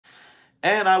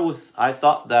And I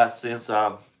thought that since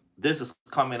this is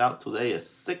coming out today at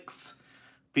 6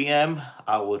 p.m.,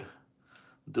 I would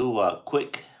do a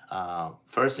quick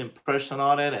first impression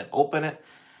on it and open it.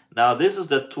 Now, this is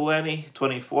the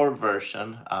 2024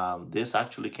 version. This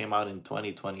actually came out in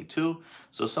 2022.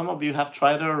 So some of you have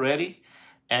tried it already.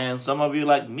 And some of you,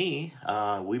 like me,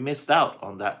 we missed out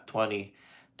on that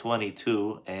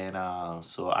 2022. And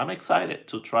so I'm excited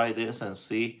to try this and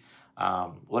see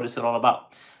what is it all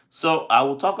about. So I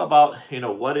will talk about,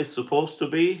 what it's supposed to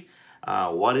be,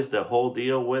 what is the whole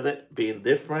deal with it being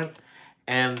different.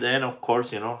 And then, of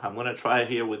course, I'm going to try it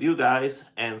here with you guys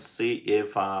and see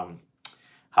if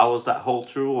how is that hold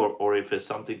true, or if it's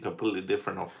something completely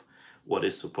different of what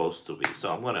it's supposed to be.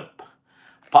 So I'm going to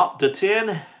pop the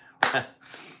tin.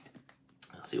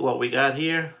 See what we got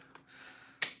here.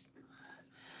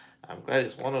 I'm glad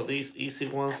it's one of these easy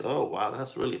ones. Oh, wow,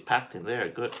 that's really packed in there.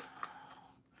 Good.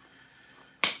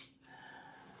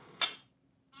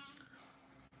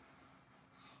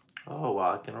 Oh,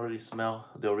 wow, I can already smell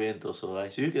the Oriental. So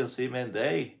as you can see, man,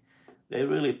 they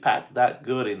really packed that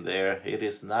good in there. It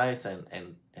is nice and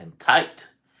tight.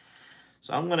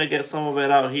 So I'm gonna get some of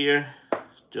it out here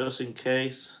just in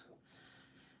case.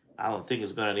 I don't think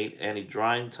it's gonna need any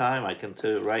drying time. I can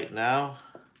tell you right now.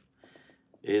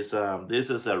 This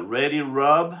is a ready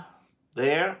rub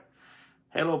there.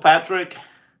 Hello, Patrick.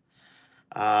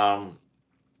 Ready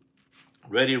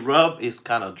rub is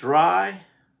kind of dry.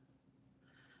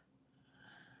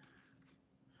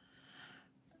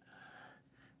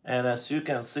 And as you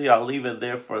can see, I'll leave it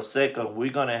there for a second.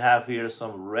 We're gonna have here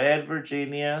some red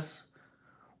Virginias.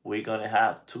 We're gonna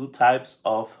have two types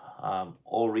of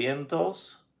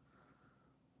Orientals,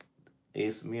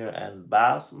 Izmir and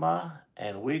Basma,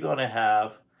 and we're gonna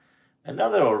have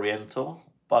another Oriental,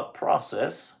 but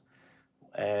processed,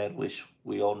 and which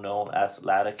we all know as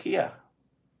Latakia.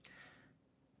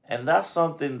 And that's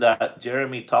something that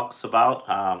Jeremy talks about,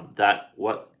 that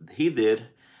what he did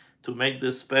to make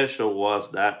this special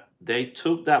was that they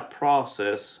took that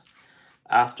process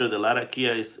after the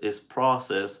Latakia is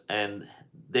processed, and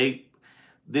they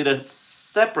did a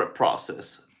separate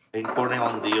process in Cornell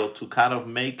and Dio to kind of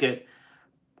make it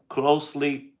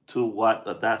closely to what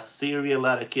that Syria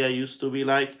Latakia used to be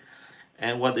like.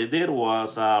 And what they did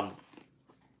was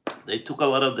they took a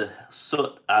lot of the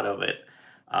soot out of it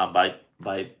by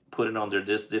putting under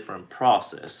this different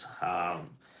process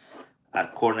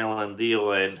at Cornell and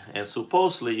Dio, and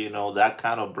supposedly, that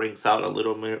kind of brings out a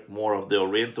little bit more of the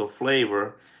Oriental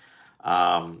flavor,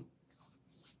 and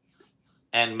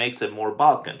makes it more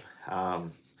Balkan.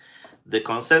 The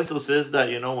consensus is that,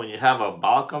 when you have a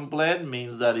Balkan blend,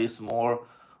 means that it's more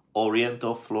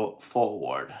Oriental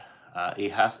forward.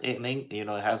 It has it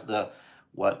has the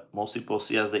what most people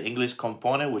see as the English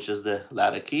component, which is the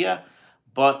Latakia,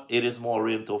 but it is more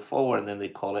Oriental forward, and then they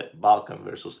call it Balkan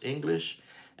versus English.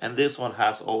 And this one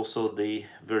has also the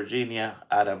Virginia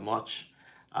at a much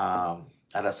at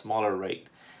a smaller rate.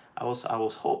 I was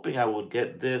hoping I would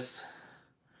get this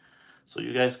so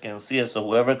you guys can see it, so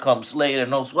whoever comes later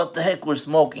knows what the heck we're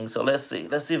smoking. So let's see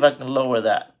if I can lower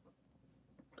that.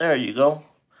 There you go.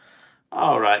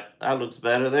 All right, that looks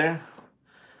better there.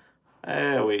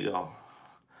 There we go.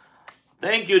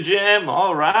 Thank you, Jim.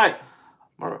 All right,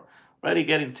 we're already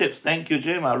getting tips. Thank you,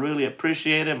 Jim. I really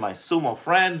appreciate it, my sumo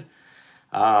friend.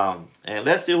 And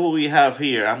let's see who we have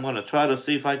here. I'm gonna try to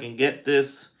see if I can get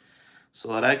this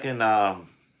so that I can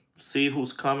see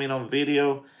who's coming on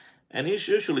video. And it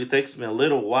usually takes me a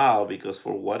little while because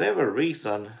for whatever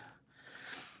reason,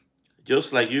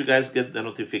 just like you guys get the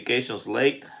notifications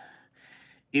late,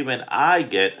 even I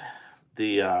get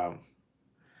the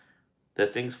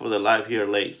things for the live here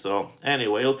late. So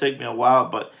anyway, it'll take me a while,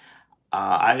 but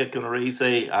I can already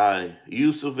say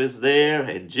Yusuf is there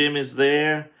and Jim is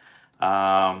there.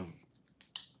 And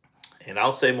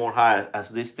I'll say more hi as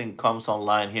this thing comes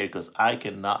online here because I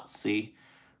cannot see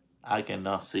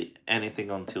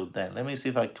anything until then. Let me see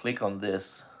if I click on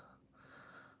this.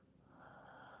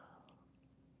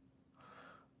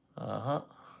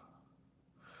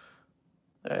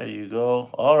 There you go.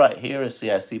 All right, here is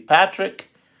I see Patrick.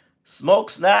 Smoke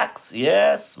Snacks.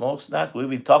 Yes, Smoke Snack. We've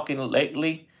been talking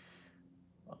lately.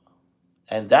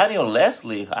 And Daniel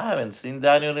Leslie. I haven't seen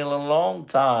Daniel in a long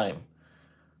time.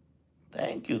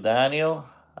 Thank you, Daniel.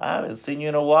 I haven't seen you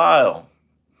in a while.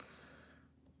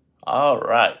 All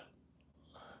right.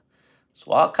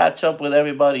 So I'll catch up with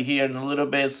everybody here in a little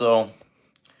bit. So,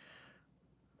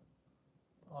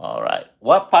 all right.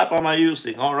 What pipe am I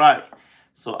using? All right.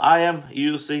 So I am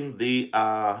using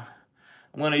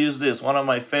I'm going to use this, one of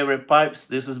my favorite pipes.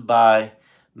 This is by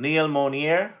Neil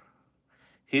Monier.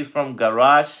 He's from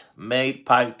Garage Made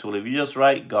Pipe Tool. If you just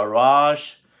write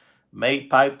Garage Made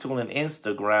Pipe Tool in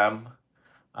Instagram,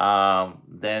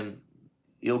 then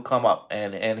he'll come up.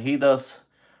 And he does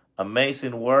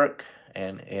amazing work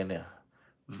and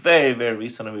very, very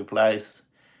reasonable price.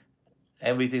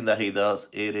 Everything that he does,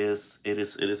 it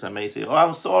is amazing. Oh,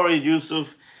 I'm sorry,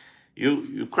 Yusuf.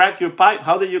 You cracked your pipe?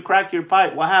 How did you crack your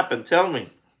pipe? What happened? Tell me.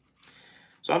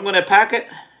 So I'm gonna pack it.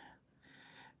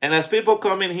 And as people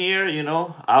come in here,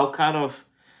 I'll kind of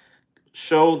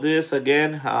show this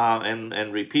again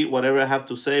and repeat whatever I have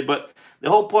to say. But the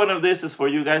whole point of this is for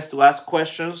you guys to ask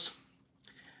questions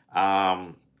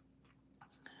about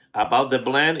the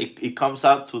blend. It comes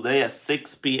out today at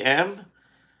 6 p.m.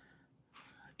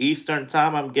 Eastern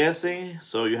time, I'm guessing.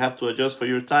 So you have to adjust for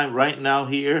your time. Right now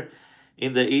here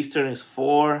in the Eastern is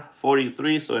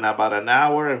 4:43. So in about an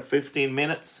hour and 15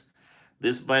 minutes,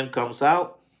 this blend comes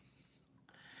out.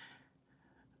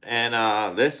 And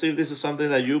let's see if this is something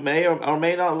that you may or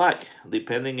may not like,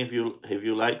 depending if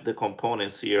you like the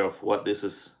components here of what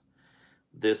this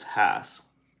has.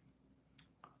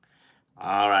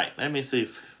 All right, let me see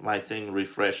if my thing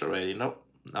refreshed already. Nope,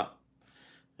 no,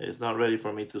 it's not ready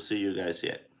for me to see you guys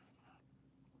yet.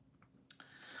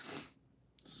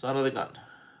 Son of the gun.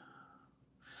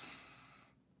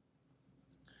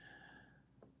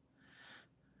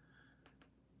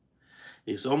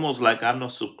 It's almost like I'm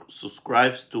not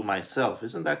subscribed to myself.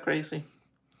 Isn't that crazy?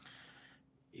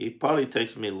 It probably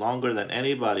takes me longer than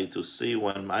anybody to see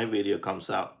when my video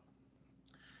comes out.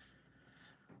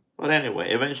 But anyway,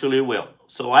 eventually it will.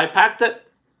 So I packed it,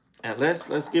 and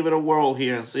let's give it a whirl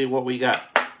here and see what we got.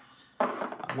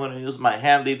 I'm going to use my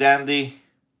handy dandy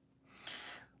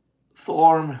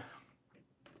Thorn.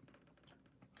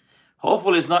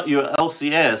 Hopefully it's not your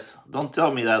LCS. Don't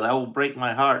tell me that. That will break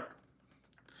my heart.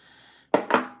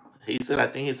 I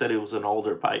think he said it was an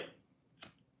older pipe.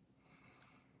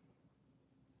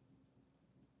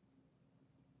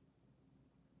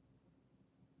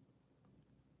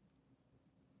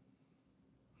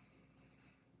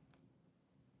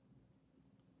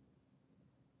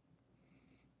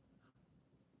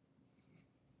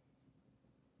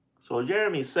 So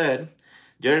Jeremy's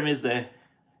the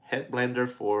head blender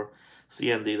for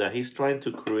CND, that he's trying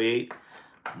to create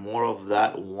more of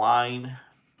that wine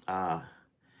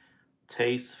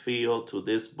taste feel to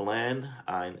this blend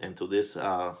and to this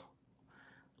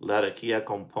Latakia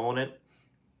component.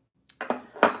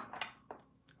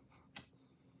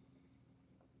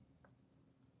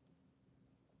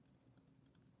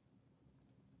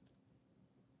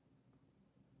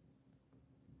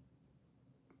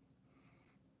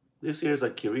 This here is a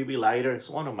Kiribi lighter. It's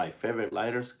one of my favorite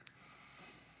lighters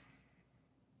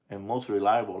and most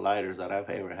reliable lighters that I've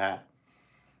ever had.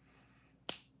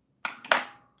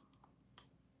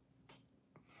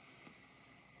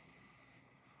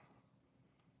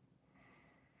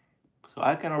 So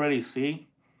I can already see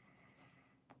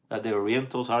that the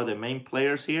Orientals are the main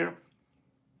players here.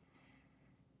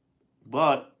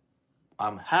 But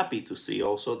I'm happy to see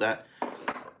also that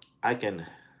I can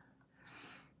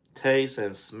taste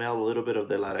and smell a little bit of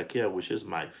the Latakia, which is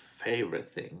my favorite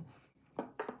thing.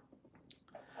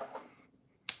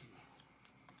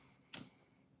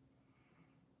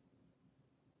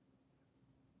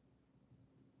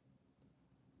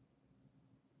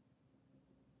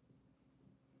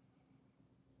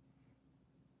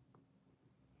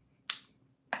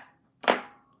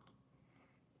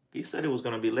 He said it was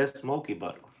going to be less smoky,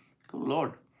 but good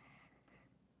Lord.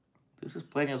 This is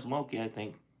plenty of smoky, I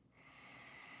think.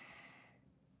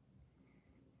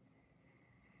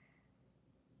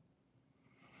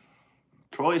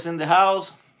 Troy's in the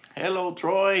house. Hello,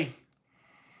 Troy.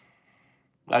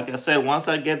 Like I said, once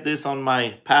I get this on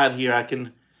my pad here, I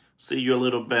can see you a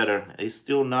little better. It's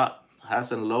still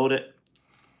hasn't loaded.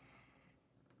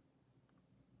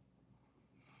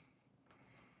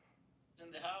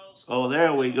 Oh,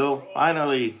 there we go.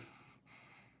 Finally.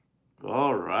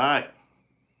 All right.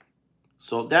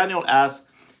 So Daniel asked,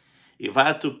 if I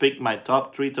had to pick my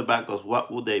top 3 tobaccos,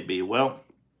 what would they be? Well,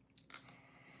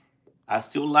 I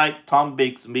still like Tom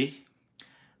Bixby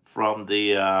from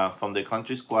the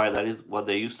Country Squire. That is what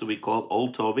they used to be called,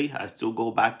 Old Toby. I still go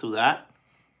back to that.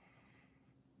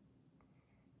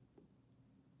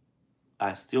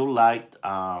 I still liked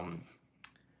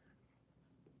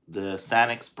the San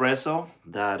Espresso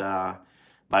that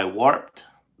by Warped.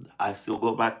 I still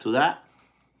go back to that.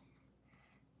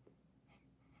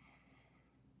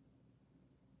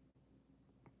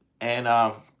 And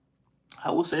I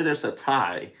would say there's a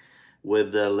tie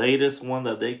with the latest one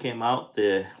that they came out.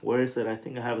 Where is it? I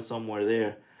think I have it somewhere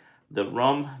there. The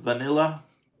rum vanilla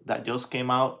that just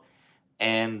came out,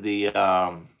 and the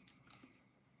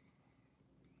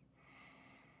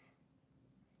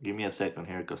give me a second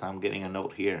here because I'm getting a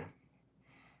note here.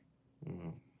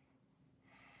 Mm.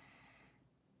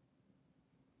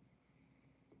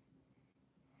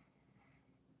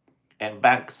 And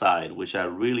Bankside, which I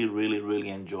really, really, really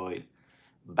enjoyed.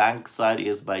 Bankside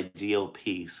is by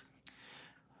GLPs.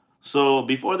 So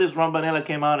before this rum vanilla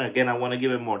came out, and again, I want to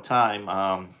give it more time.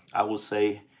 I would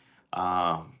say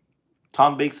um,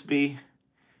 Tom Bixby,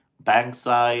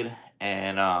 Bankside,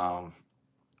 and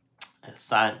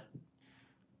San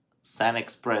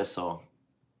Espresso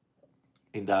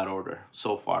in that order.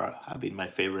 So far, have been my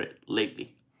favorite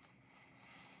lately.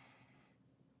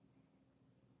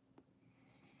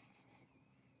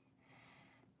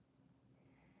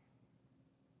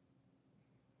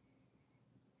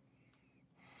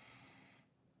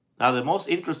 Now, the most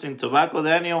interesting tobacco,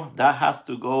 Daniel, that has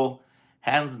to go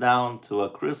hands down to a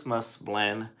Christmas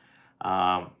blend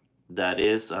um, that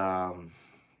is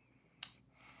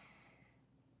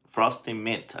Frosty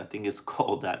Mint. I think it's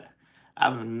called that.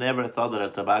 I've never thought that a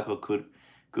tobacco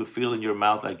could feel in your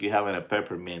mouth like you having a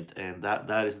peppermint, and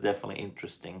that is definitely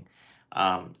interesting.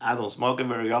 I don't smoke it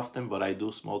very often, but I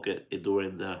do smoke it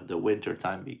during the winter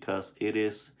time because it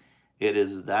is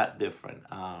that different.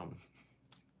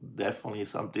 Definitely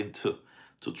something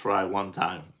to try one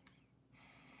time.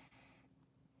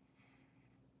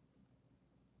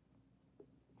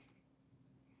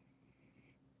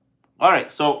 All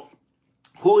right, so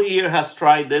who here has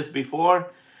tried this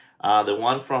before? The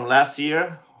one from last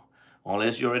year,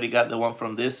 unless you already got the one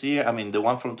from this year. I mean, the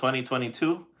one from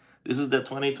 2022. This is the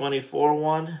 2024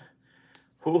 one.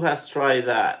 Who has tried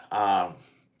that?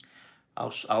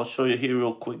 I'll show you here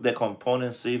real quick the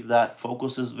components, see if that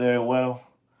focuses very well.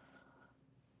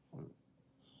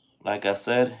 Like I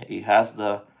said, it has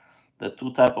the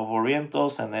two type of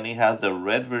Orientals, and then it has the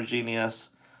red Virginias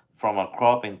from a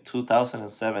crop in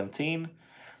 2017,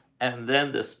 and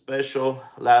then the special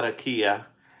Latakia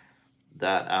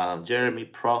that Jeremy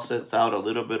processed out a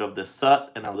little bit of the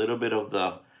sut and a little bit of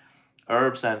the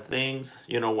herbs and things.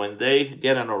 When they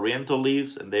get an Oriental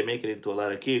leaves and they make it into a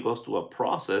Latakia, it goes to a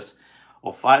process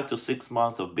of 5 to 6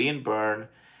 months of being burned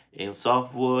in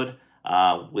softwood.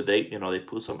 With they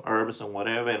put some herbs and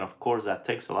whatever, and of course that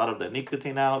takes a lot of the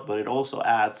nicotine out, but it also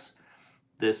adds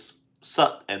this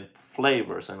sut and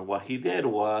flavors. And what he did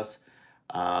was,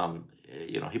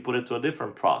 he put it to a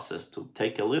different process to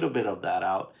take a little bit of that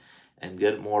out and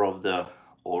get more of the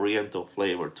Oriental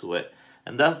flavor to it.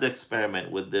 And that's the experiment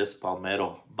with this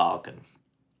Palmetto Balkan.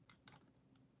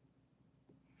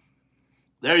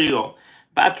 There you go,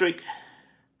 Patrick.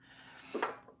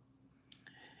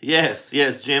 Yes,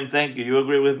 Jim. Thank you. You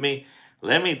agree with me?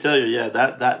 Let me tell you, yeah,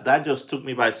 that just took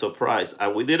me by surprise.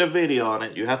 We did a video on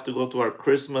it. You have to go to our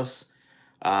Christmas.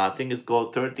 I think it's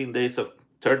called 13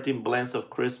 blends of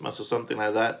Christmas or something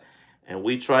like that. And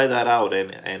we tried that out,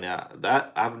 and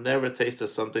that I've never tasted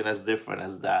something as different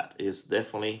as that. It's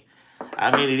definitely,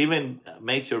 I mean, it even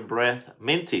makes your breath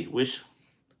minty, which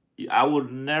I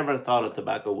would never thought a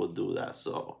tobacco would do that.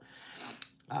 So,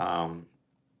 um,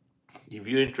 if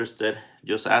you're interested,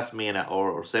 just ask me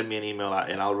or send me an email,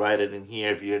 and I'll write it in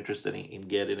here if you're interested in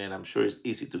getting it. I'm sure it's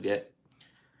easy to get.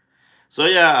 So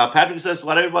yeah, Patrick says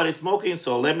what everybody's smoking.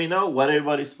 So let me know what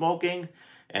everybody's smoking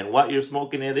and what you're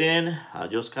smoking it in.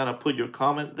 Just kind of put your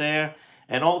comment there.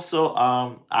 And also,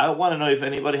 I want to know if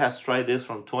anybody has tried this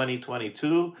from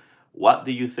 2022. What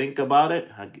do you think about it?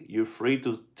 You're free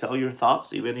to tell your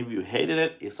thoughts, even if you hated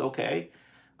it. It's okay.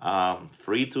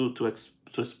 Free to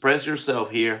express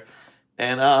yourself here.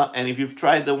 And if you've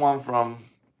tried the one from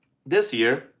this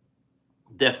year,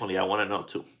 definitely I want to know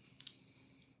too.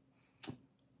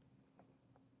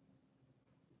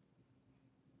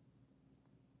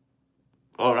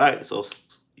 All right, so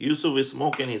Yusuf is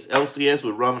smoking his LCS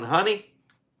with rum and honey.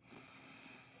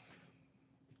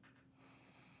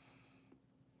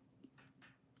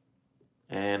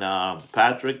 And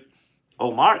Patrick,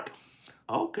 oh, Mark,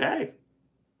 okay.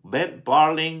 Bent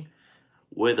Barling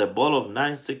with a bowl of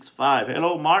 965.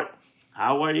 Hello, Mark.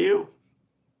 How are you?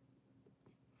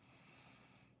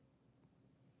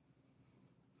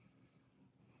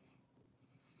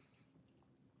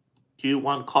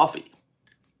 Q1 coffee.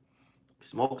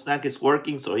 Smoke snack is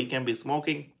working, so he can be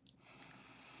smoking.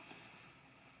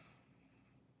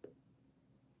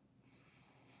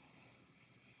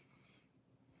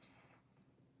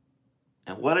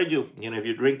 And what are you? If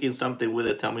you're drinking something with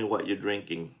it, tell me what you're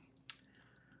drinking.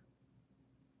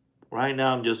 Right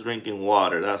now, I'm just drinking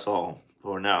water. That's all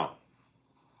for now.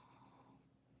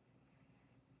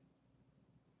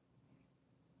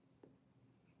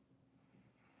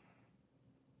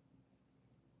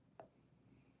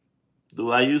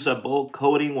 Do I use a bulk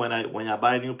coating when I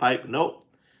buy a new pipe? Nope.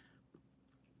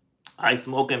 I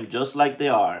smoke them just like they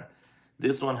are.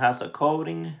 This one has a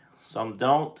coating, some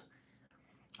don't.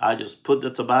 I just put the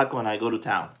tobacco and I go to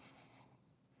town.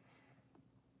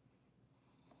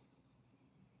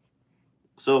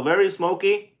 So very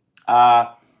smoky.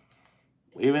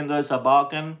 Even though it's a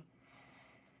Balkan,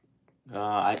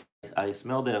 I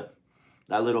smell that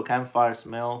little campfire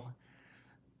smell.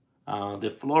 The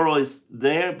floral is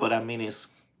there, but I mean it's,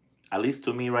 at least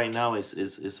to me right now,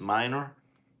 is minor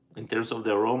in terms of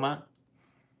the aroma.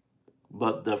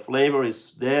 But the flavor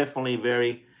is definitely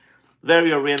very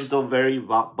oriental, very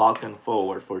Balkan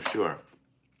forward for sure.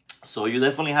 So you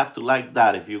definitely have to like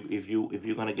that if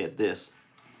you're gonna get this.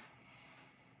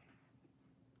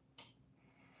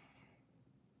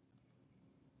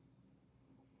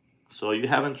 So you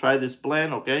haven't tried this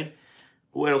blend, okay?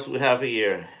 Who else we have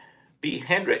here? B.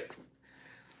 Hendrix.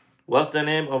 What's the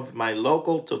name of my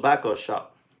local tobacco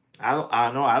shop? I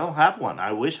know I don't have one.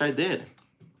 I wish I did.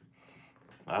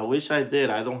 I wish I did.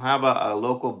 I don't have a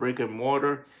local brick and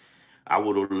mortar. I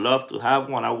would love to have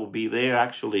one. I will be there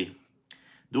actually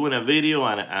doing a video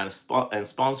and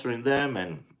sponsoring them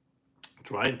and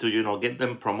trying to get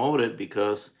them promoted,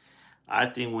 because I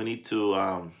think we need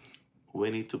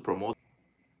to promote.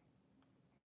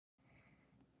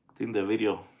 I think the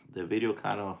video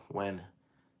kind of went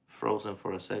frozen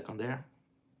for a second there.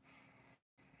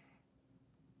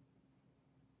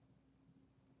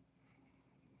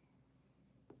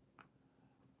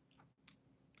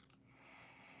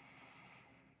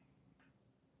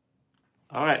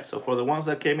 All right, so for the ones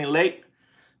that came in late,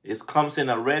 it comes in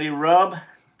a ready rub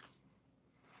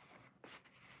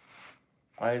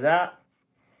like that.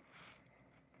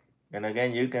 And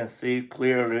again, you can see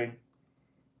clearly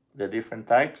the different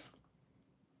types.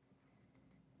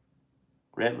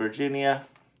 Red Virginia,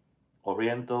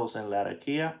 Orientals, and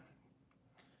Latakia.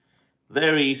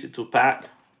 Very easy to pack,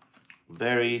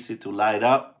 very easy to light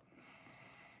up.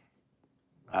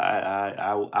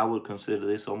 I would consider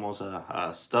this almost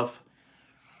a stuff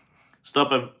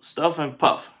and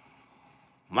puff.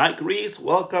 Mike Reese,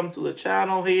 welcome to the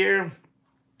channel here.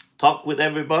 Talk with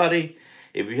everybody.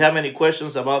 If you have any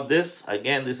questions about this,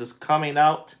 again, this is coming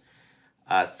out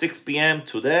at 6 p.m.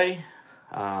 today.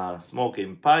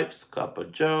 Smoking pipes, Copper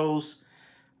Joe's.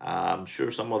 I'm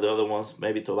sure some of the other ones,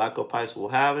 maybe tobacco pipes, will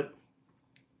have it.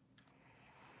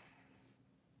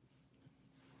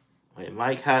 And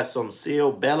Mike has some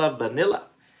CO Bella Vanilla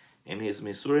in his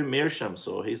Missouri Meerschaum,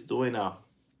 so he's doing a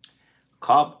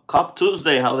Cop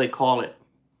Tuesday, how they call it.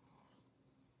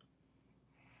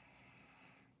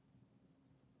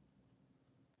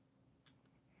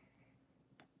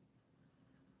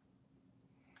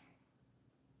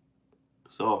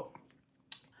 So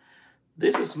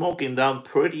this is smoking down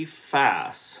pretty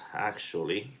fast,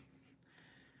 actually.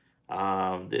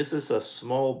 This is a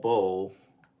small bowl,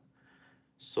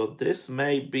 so this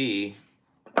may be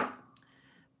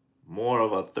more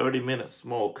of a 30-minute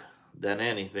smoke than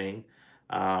anything.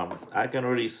 I can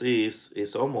already see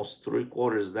it's almost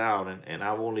 3/4 down, and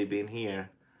I've only been here,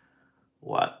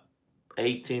 what,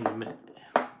 18,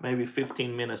 maybe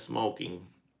 15 minutes smoking.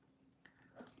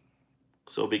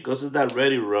 So because it's that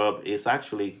ready rub, it's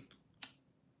actually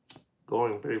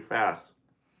going pretty fast.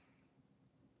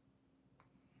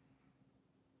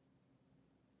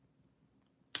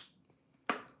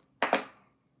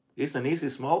 It's an easy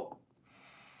smoke.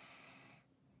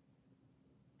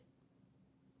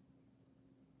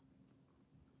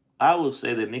 I would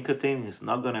say the nicotine is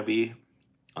not going to be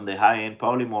on the high end,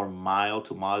 probably more mild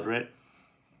to moderate.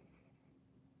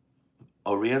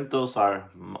 Orientals are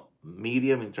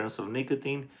medium in terms of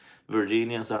nicotine.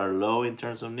 Virginians are low in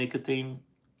terms of nicotine.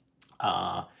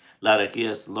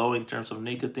 Latakia is low in terms of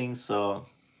nicotine. So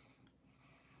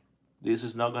this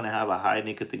is not going to have a high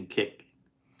nicotine kick.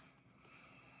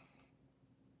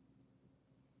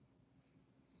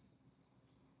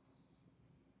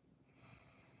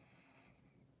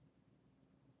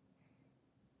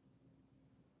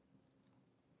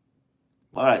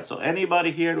 All right, so anybody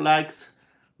here likes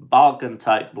Balkan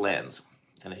type blends?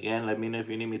 And again, let me know if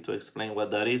you need me to explain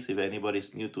what that is, if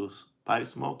anybody's new to pipe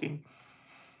smoking.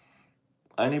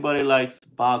 Anybody likes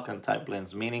Balkan type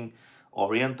blends, meaning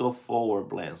Oriental forward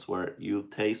blends, where you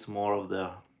taste more of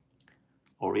the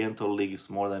Oriental leaves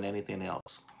more than anything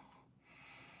else.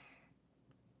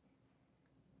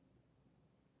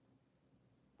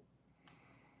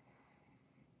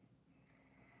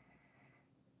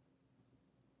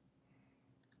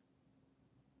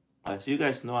 As you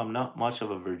guys know, I'm not much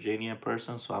of a Virginia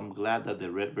person, so I'm glad that the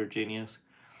red Virginias,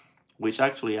 which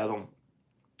actually I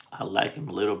like them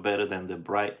a little better than the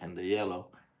bright and the yellow.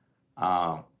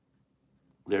 Uh,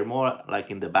 they're more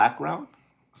like in the background,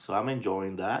 so I'm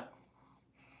enjoying that.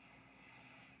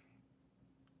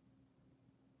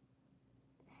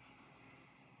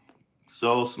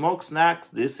 So smoked snacks,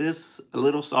 this is a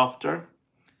little softer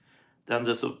than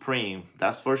the Supreme,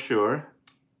 that's for sure.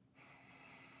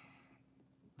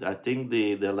 I think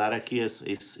the Laraki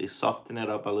is softening it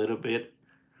up a little bit.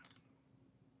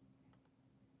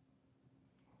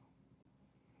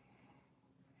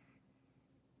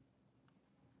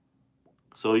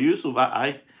 So Yusuf,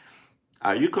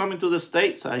 are you coming to the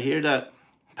States? I hear that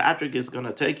Patrick is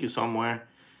gonna take you somewhere.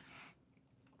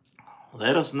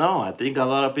 Let us know. I think a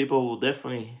lot of people will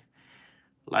definitely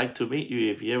like to meet you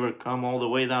if you ever come all the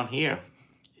way down here.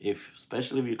 If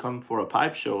especially if you come for a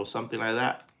pipe show or something like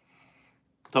that.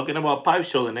 Talking about pipe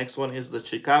show, the next one is the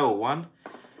Chicago one.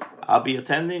 I'll be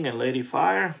attending in Lady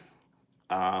Fire.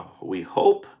 We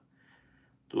hope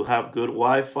to have good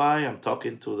Wi-Fi. I'm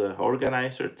talking to the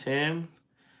organizer Tim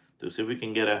to see if we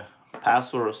can get a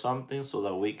password or something so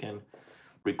that we can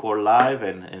record live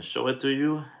and show it to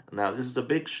you. Now this is a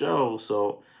big show,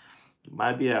 so it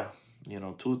might be a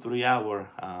 2-3 hour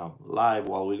live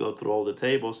while we go through all the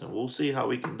tables, and we'll see how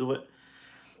we can do it.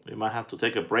 We might have to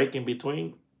take a break in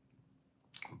between,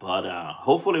 but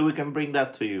hopefully we can bring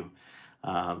that to you.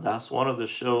 That's one of the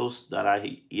shows that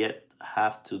I yet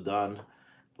have to done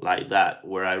like that,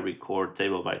 where I record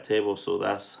table by table. So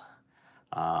that's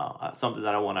something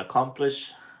that I want to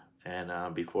accomplish.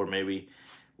 And before maybe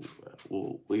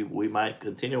we might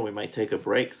continue, we might take a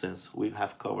break since we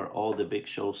have covered all the big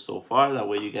shows so far. That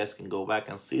way you guys can go back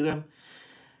and see them.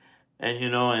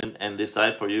 And and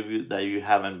decide for you that you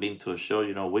haven't been to a show,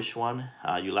 which one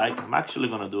you like. I'm actually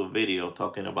going to do a video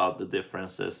talking about the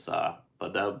differences,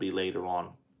 but that'll be later on.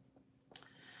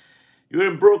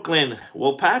 You're in Brooklyn.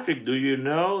 Well, Patrick, do you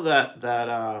know that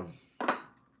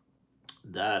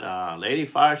Lady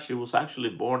Fire, she was actually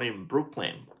born in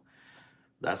Brooklyn.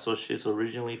 That's where she's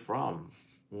originally from.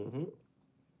 hmm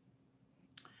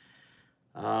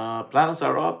Plans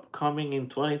are up coming in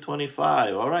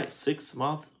 2025. All right, 6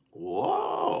 months.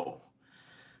 Whoa,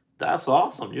 that's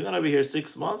awesome. You're gonna be here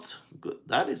 6 months. Good.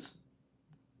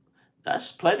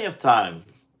 That's plenty of time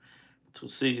to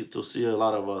see a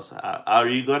lot of us. Are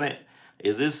you gonna?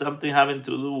 Is this something having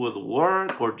to do with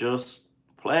work or just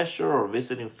pleasure or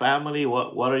visiting family?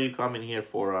 What are you coming here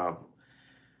for,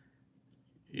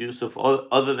 Yusuf?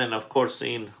 Other than of course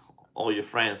seeing all your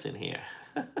friends in here.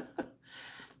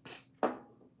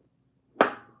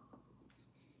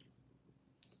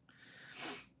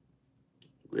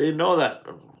 Didn't know that,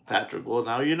 Patrick. Well,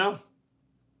 now you know.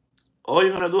 Oh,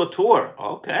 you're gonna do a tour.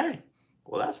 Okay.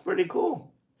 Well, that's pretty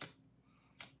cool.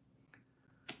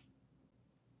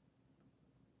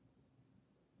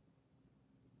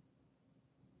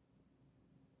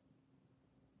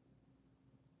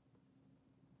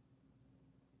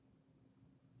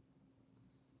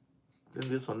 Then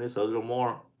this one is a little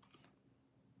more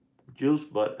juice,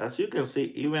 but as you can see,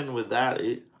 even with that,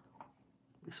 it's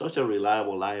such a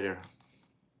reliable lighter.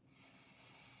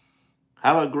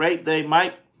 Have a great day,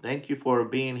 Mike. Thank you for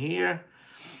being here.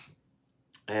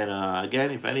 And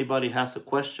again, if anybody has a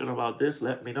question about this,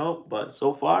 let me know. But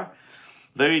so far,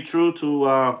 very true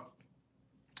to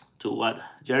what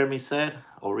Jeremy said.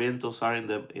 Orientals are in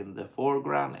the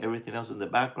foreground. Everything else in the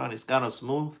background. It's kind of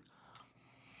smooth.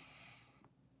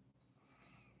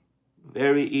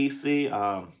 Very easy.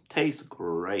 Tastes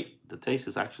great. The taste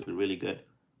is actually really good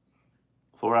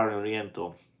for our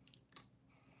Oriental.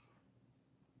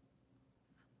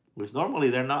 Which normally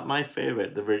they're not my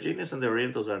favorite. The Virginias and the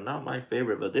Orientals are not my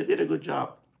favorite, but they did a good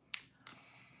job.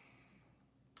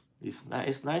 It's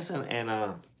nice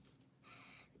and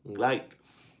light.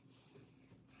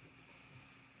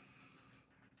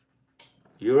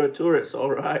 You're a tourist,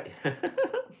 all right.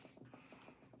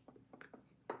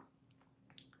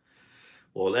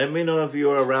 Well, let me know if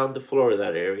you're around the Florida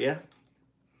area.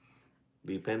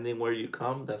 Depending where you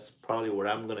come, that's probably where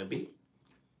I'm gonna be.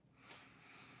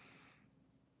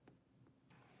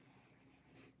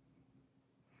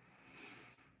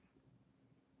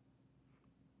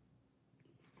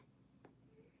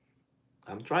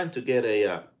 I'm trying to get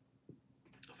a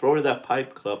Florida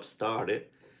Pipe Club started.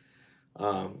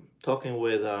 Talking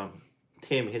with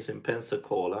Tim, he's in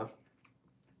Pensacola.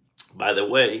 By the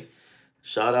way,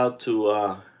 shout out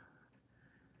to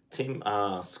Tim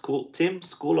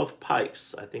School of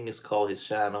Pipes. I think it's called his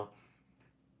channel.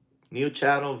 New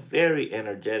channel, very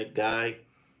energetic guy.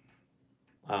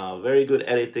 Very good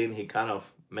editing. He kind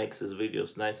of makes his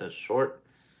videos nice and short.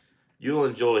 You'll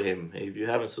enjoy him. If you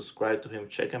haven't subscribed to him,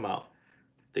 check him out.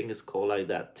 I think it's called like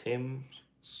that, Tim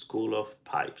School of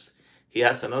Pipes. he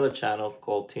has another channel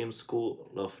called Team School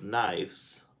of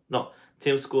Knives. No,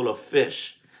 Team School of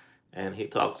Fish. And he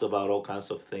talks about all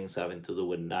kinds of things having to do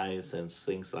with knives and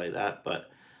things like that. But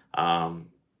um,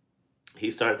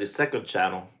 he started the second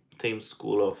channel, Team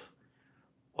School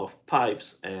of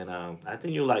Pipes, and I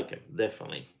think you like him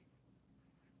definitely.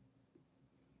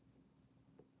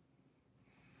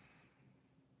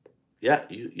 Yeah,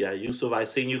 Yusuf, I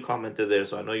seen you commented there,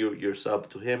 so I know you're sub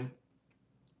to him.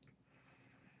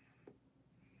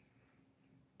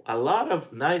 A lot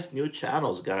of nice new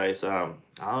channels, guys. I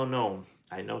don't know.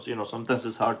 I know, sometimes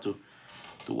it's hard to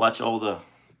watch all the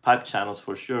pipe channels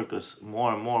for sure, because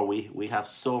more and more we have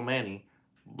so many.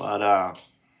 But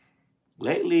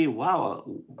lately, wow,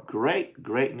 great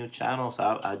new channels.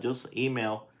 I just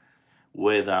emailed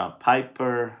with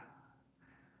Piper,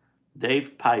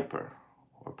 Dave Piper,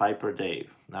 or Piper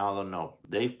Dave. Now I don't know.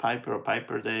 Dave Piper or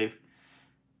Piper Dave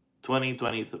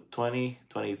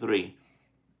 2023.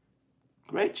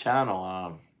 Great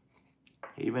channel.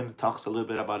 He even talks a little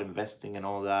bit about investing and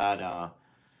all that.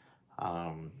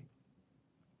 Um,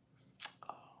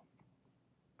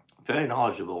 Very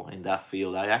knowledgeable in that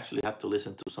field. I actually have to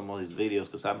listen to some of his videos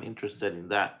because I'm interested in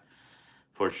that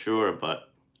for sure.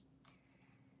 But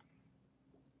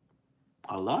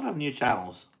a lot of new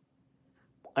channels.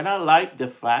 And I like the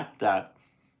fact that,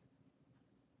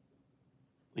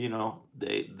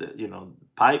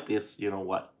 pipe is,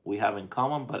 what we have in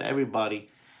common, but everybody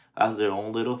has their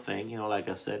own little thing. Like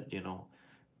I said,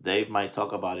 Dave might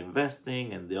talk about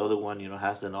investing, and the other one,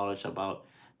 has the knowledge about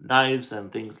knives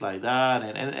and things like that.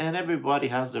 And everybody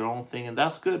has their own thing, and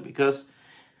that's good because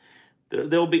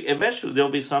there'll be eventually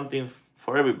there'll be something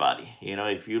for everybody.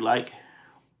 If you like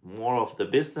more of the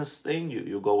business thing,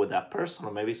 you go with that person,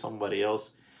 or maybe somebody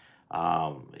else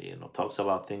talks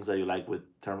about things that you like with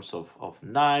terms of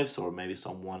knives, or maybe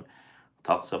someone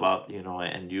talks about,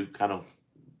 and you kind of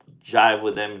jive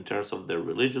with them in terms of their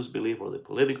religious belief or the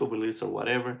political beliefs or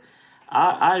whatever.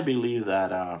 I believe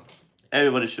that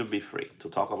everybody should be free to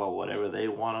talk about whatever they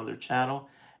want on their channel.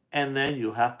 And then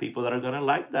you have people that are going to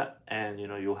like that. And,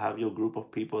 you have your group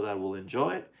of people that will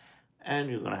enjoy it. And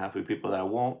you're going to have your people that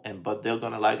won't, but they're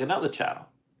going to like another channel.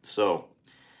 So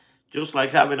just like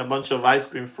having a bunch of ice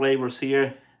cream flavors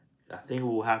here, I think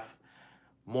we'll have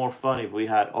more fun if we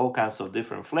had all kinds of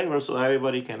different flavors, so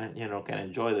everybody can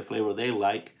enjoy the flavor they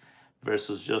like,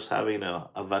 versus just having a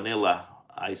vanilla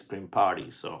ice cream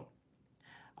party. So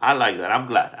I like that. I'm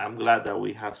glad that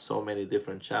we have so many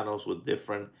different channels with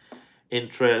different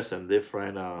interests and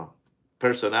different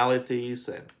personalities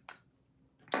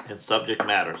and subject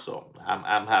matter. So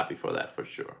I'm happy for that for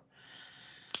sure.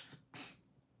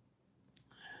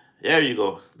 There you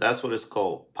go. That's what it's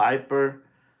called. Piper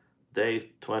Dave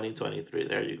 2023.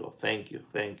 There you go. Thank you.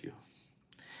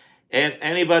 And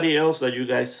anybody else that you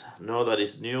guys know that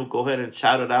is new, go ahead and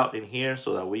shout it out in here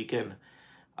so that we can,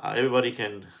 everybody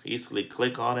can easily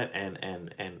click on it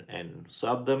and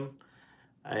sub them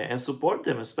and support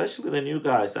them, especially the new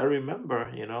guys. I remember,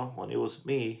 when it was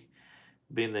me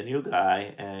being the new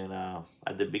guy, and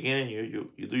at the beginning,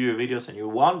 you do your videos and you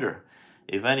wonder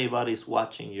if anybody's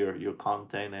watching your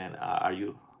content, and are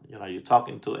you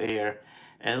talking to air,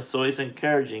 and so it's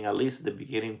encouraging at least at the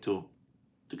beginning to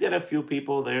get a few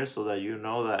people there so that you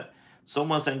know that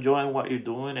someone's enjoying what you're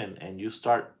doing, and you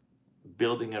start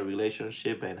building a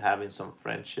relationship and having some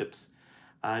friendships.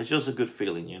 It's just a good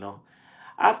feeling.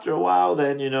 After a while,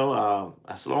 then,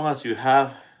 as long as you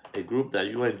have a group that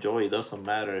you enjoy, it doesn't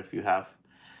matter if you have,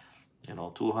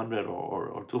 200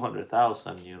 or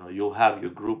 200,000, you'll have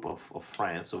your group of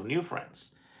friends, of new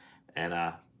friends. And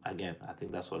again, I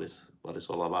think that's what it's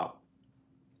all about.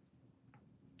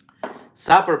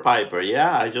 Sapper Piper,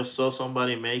 yeah, I just saw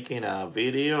somebody making a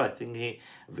video. I think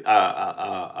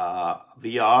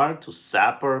VR to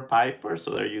Sapper Piper.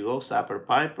 So there you go, Sapper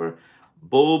Piper,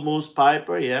 Bull Moose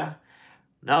Piper, yeah.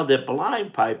 Now the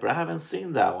Blind Piper, I haven't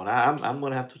seen that one. I'm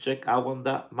gonna have to check out on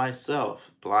that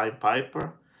myself. Blind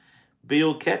Piper,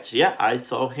 Bill Catch, yeah, I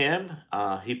saw him.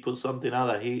 He put something out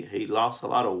that he lost a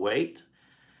lot of weight.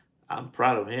 I'm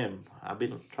proud of him. I've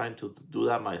been trying to do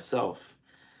that myself.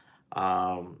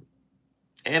 Um,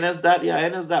 and as that, yeah,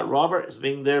 and as that Robert has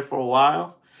been there for a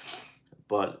while,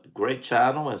 but great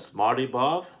channel, and Smarty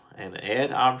Bob and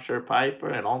Ed Armchair Piper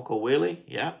and Uncle Willie,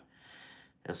 yeah,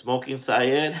 and Smoking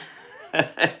Syed,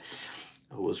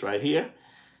 who was right here.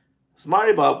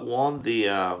 Smarty Bob won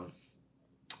the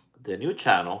new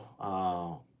channel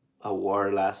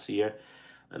award last year,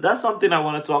 and that's something I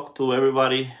want to talk to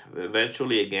everybody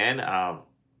eventually again.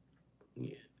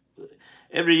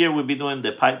 Every year we'll be doing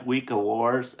the Pipe Week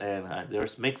Awards, and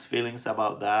there's mixed feelings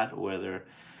about that, whether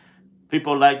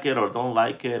people like it or don't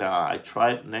like it. I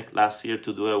tried last year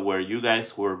to do it where you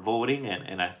guys were voting,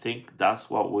 and I think that's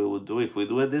what we will do if we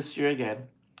do it this year again.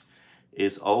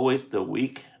 It's always the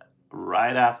week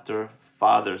right after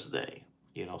Father's Day.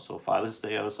 So Father's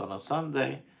Day is on a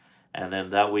Sunday, and then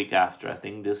that week after. I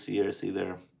think this year is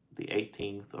either the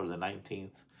 18th or the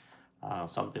 19th,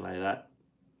 something like that,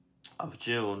 of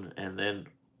June, and then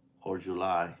or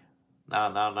July.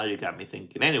 Now you got me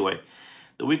thinking. Anyway,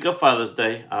 the week of Father's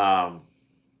Day.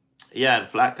 Yeah, and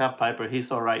Flat Cap Piper,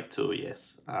 he's all right too.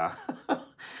 Yes.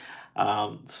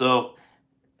 So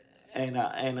and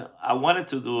I wanted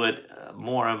to do it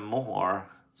more and more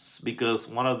because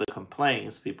one of the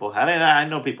complaints people had, and I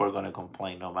know people are going to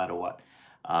complain no matter what,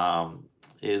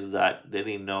 is that they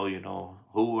didn't know,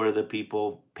 who were the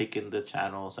people picking the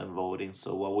channels and voting.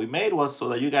 So what we made was so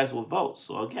that you guys will vote.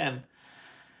 So again,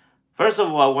 first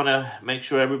of all, I want to make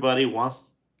sure everybody wants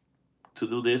to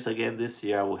do this again this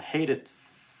year. I would hate it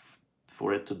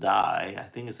for it to die. I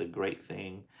think it's a great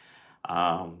thing.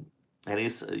 And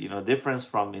it's difference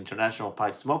from International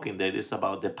Pipe Smoking Day. It's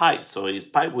about the pipe. So it's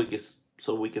Pipe Week is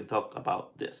so we can talk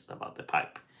about this about the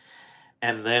pipe.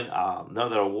 And then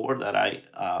another award that I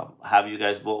have you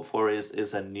guys vote for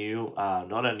is a new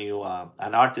not a new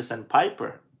an artisan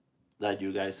piper that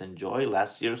you guys enjoy.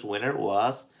 Last year's winner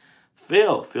was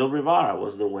Phil Rivara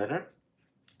was the winner,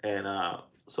 and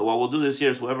so what we'll do this year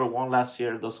is whoever won last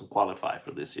year doesn't qualify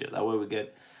for this year. That way we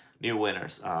get new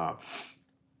winners.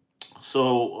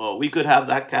 So we could have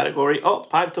that category. Oh,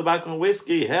 pipe, tobacco, and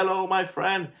whiskey. Hello, my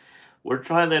friend. We're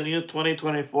trying the new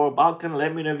 2024 Balkan.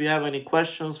 Let me know if you have any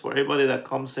questions for everybody that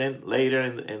comes in later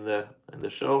in the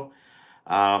show.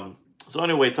 So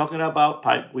anyway, talking about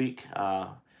Pipe Week,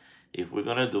 if we're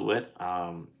gonna do it,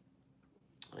 uh,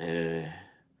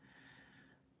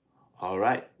 all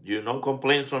right.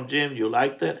 Complaints from Jim. You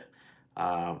liked it.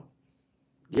 Um,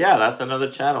 yeah, that's another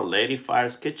channel, Lady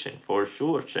Fire's Kitchen, for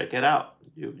sure. Check it out.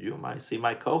 You might see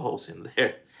my co-host in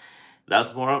there.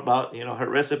 That's more about her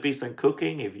recipes and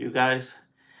cooking. If you guys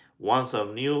want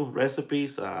some new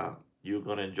recipes, you're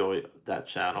gonna enjoy that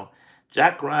channel.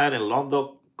 Jack Ryan and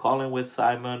Londo calling with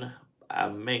Simon,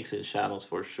 amazing channels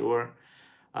for sure.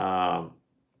 Um,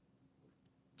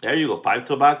 there you go, pipe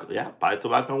tobacco, yeah, pipe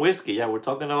tobacco and whiskey. Yeah, we're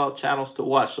talking about channels to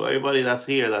watch. So everybody that's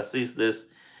here that sees this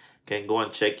can go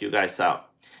and check you guys out.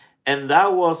 And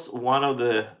that was one of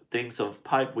the things of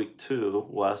Pipe Week 2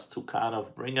 was to kind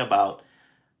of bring about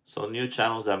some new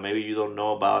channels that maybe you don't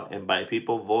know about. And by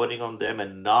people voting on them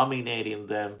and nominating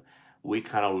them, we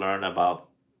kind of learn about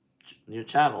new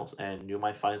channels. And you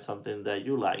might find something that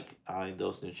you like in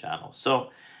those new channels. So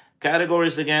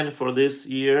categories again for this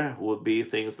year would be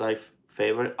things like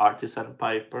favorite artisan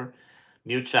piper,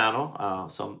 new channel.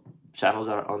 Some channels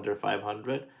are under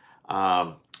 500.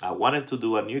 I wanted to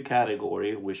do a new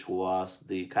category, which was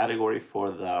the category for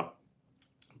the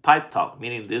pipe talk,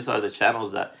 meaning these are the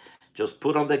channels that just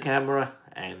put on the camera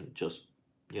and just,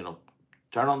 you know,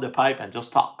 turn on the pipe and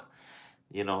just talk.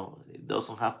 It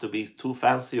doesn't have to be too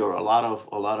fancy or a lot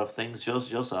of things.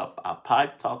 Just a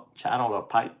pipe talk channel or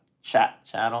pipe chat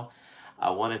channel.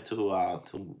 I wanted to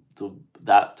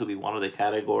be one of the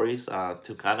categories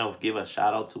to kind of give a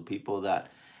shout out to people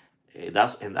that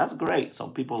that's great.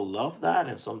 Some people love that,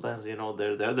 and sometimes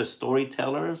they're the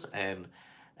storytellers, and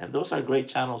those are great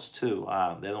channels too.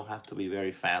 They don't have to be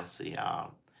very fancy.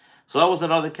 So that was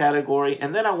another category,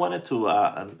 and then I wanted to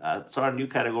start a new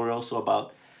category also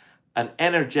about an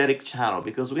energetic channel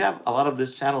because we have a lot of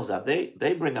these channels that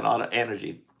they bring a lot of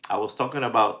energy. I was talking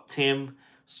about Tim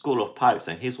School of Pipes,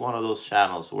 and he's one of those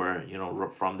channels where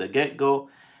from the get go,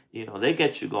 they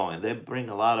get you going. They bring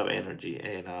a lot of energy,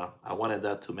 and I wanted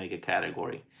that to make a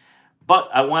category. But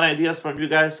I want ideas from you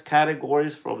guys,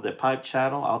 categories from the pipe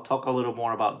channel. I'll talk a little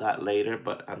more about that later,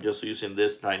 but I'm just using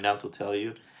this right now to tell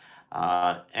you.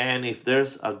 And if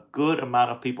there's a good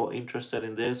amount of people interested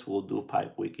in this, we'll do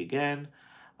Pipe Week again.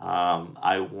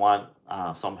 I want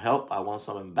some help. I want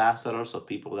some ambassadors, of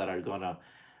people that are going to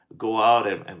go out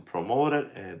and promote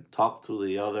it and talk to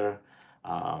the other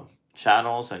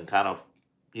channels and kind of,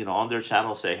 on their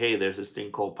channel say, hey, there's this thing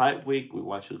called Pipe Week. We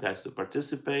want you guys to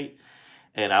participate.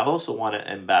 And I also wanted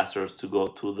ambassadors to go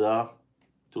to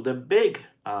the big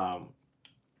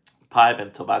pipe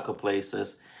and tobacco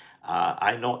places.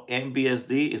 I know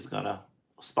NBSD is gonna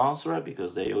sponsor it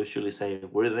because they usually say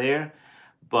we're there,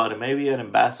 but maybe an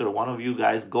ambassador, one of you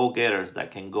guys, go-getters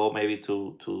that can go maybe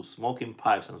to smoking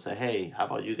pipes and say, hey, how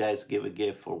about you guys give a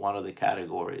gift for one of the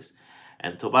categories,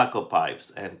 and tobacco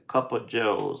pipes and cup of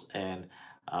joes and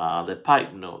the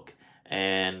pipe nook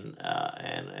and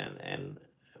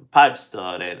pipe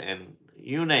stud and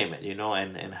you name it,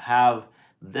 and have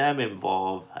them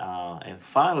involved, and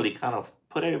finally kind of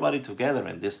put everybody together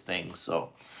in this thing.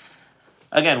 So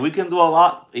again, we can do a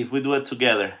lot if we do it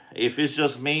together. If it's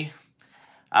just me,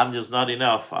 I'm just not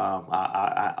enough.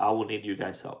 I will need you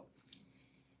guys' help.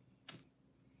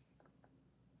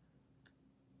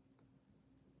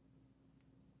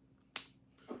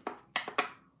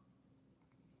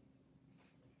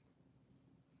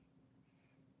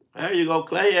 There you go,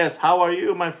 Clay. Yes, how are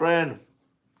you, my friend?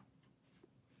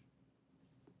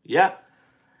 Yeah,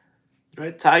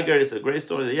 Red Tiger is a great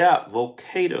story. Yeah,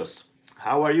 Volcanoes.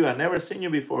 How are you? I never seen you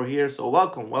before here, so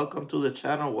welcome, welcome to the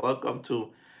channel. Welcome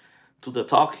to the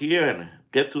talk here, and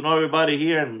get to know everybody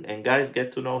here, and guys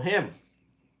get to know him.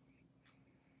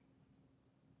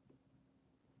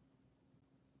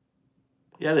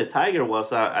 Yeah, the tiger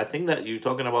was. I think that you're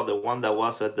talking about the one that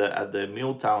was at the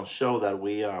Milltown show that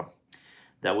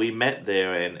we met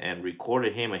there and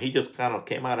recorded him, and he just kind of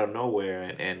came out of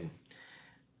nowhere, and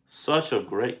such a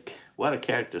great, what a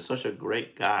character, such a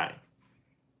great guy.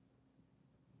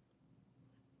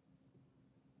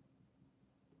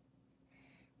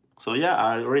 So yeah,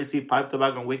 I already see Pipe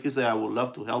Tobacco and Wiki say I would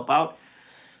love to help out.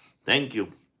 Thank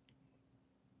you.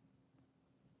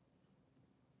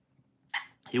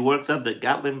 He works at the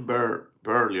Gatlinburg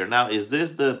Burlier. Now, is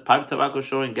this the Pipe Tobacco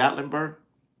show in Gatlinburg,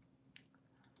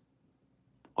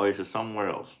 or is it somewhere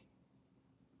else?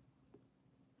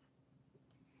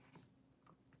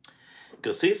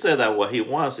 Because he said that what he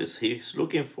wants is he's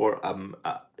looking for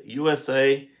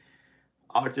USA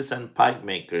artisan pipe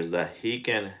makers that he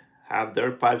can have their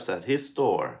pipes at his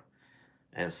store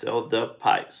and sell the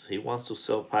pipes. He wants to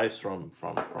sell pipes from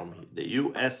the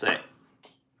USA.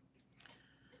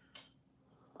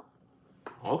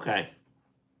 Okay.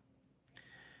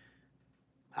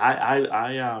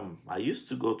 I used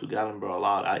to go to Gatlinburg a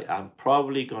lot. I'm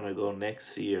probably gonna go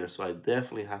next year, so I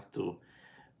definitely have to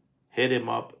hit him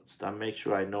up to make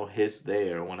sure I know he's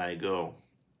there when I go.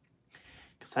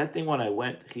 Because I think when I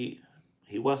went, he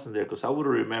wasn't there, because I would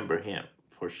remember him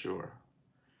for sure.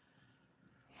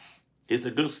 He's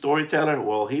a good storyteller.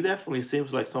 Well, he definitely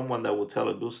seems like someone that would tell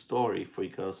a good story,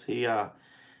 because he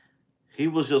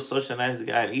was just such a nice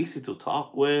guy and easy to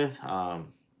talk with.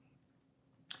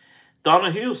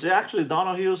 Donald Hughes, yeah, actually,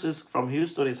 Donald Hughes is from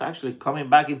Houston. He's actually coming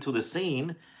back into the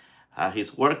scene.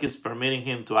 His work is permitting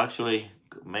him to actually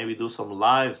maybe do some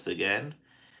lives again.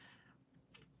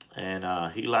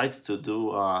 And he likes to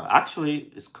do,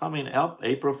 actually, it's coming up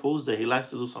April Fool's Day. He likes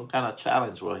to do some kind of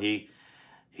challenge where he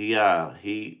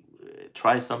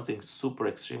tries something super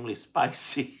extremely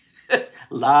spicy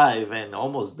live and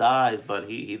almost dies, but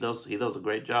he does a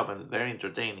great job and very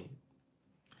entertaining.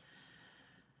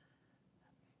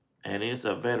 And he's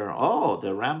a veteran. Oh,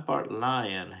 the Rampart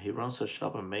Lion. He runs a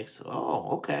shop and makes. Oh,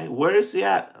 okay. Where is he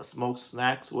at? Smoke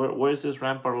snacks. Where is this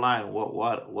Rampart Lion?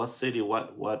 What city?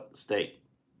 What state?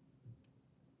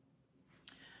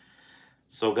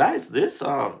 So guys, this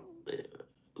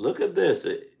look at this.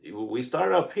 We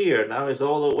start up here. Now it's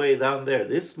all the way down there.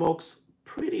 This smokes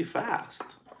pretty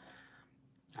fast.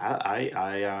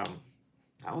 I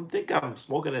don't think I'm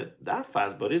smoking it that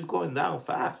fast, but it's going down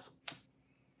fast.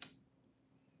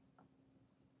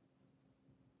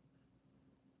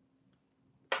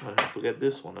 I'm gonna have to get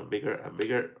this one a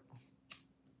bigger.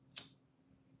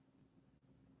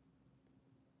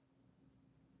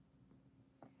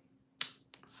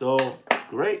 So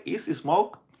great, easy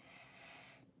smoke,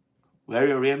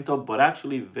 very oriental, but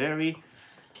actually very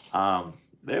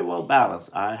well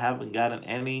balanced. I haven't gotten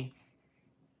any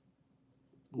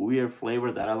weird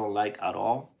flavor that I don't like at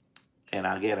all. And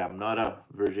again, I'm not a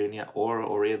Virginia or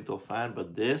Oriental fan,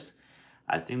 but this,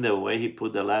 I think the way he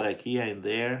put the Latakia in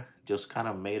there just kind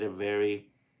of made it very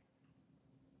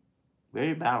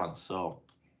balanced. So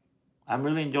I'm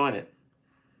really enjoying it.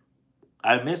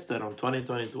 I missed it on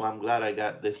 2022. I'm glad I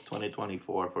got this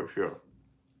 2024 for sure.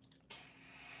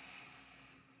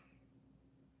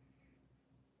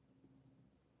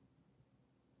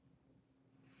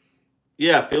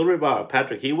 Yeah, Phil Rivera,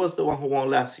 Patrick, he was the one who won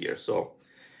last year. So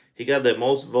he got the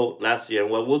most vote last year.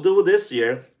 And what we'll do this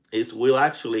year is we'll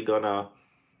actually gonna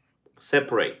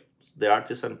separate the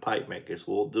artisan pipe makers.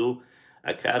 We'll do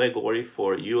a category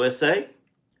for USA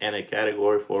and a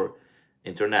category for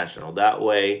international. That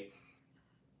way,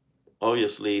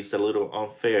 obviously, it's a little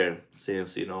unfair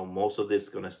since most of this is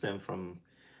gonna stem from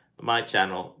my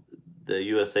channel. The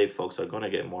USA folks are gonna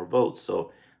get more votes,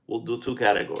 so we'll do two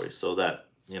categories so that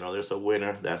there's a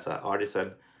winner that's an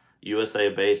artisan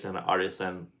USA based and an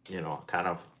artisan kind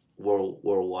of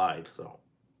worldwide. So,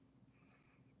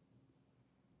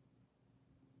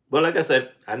 but like I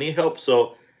said, I need help.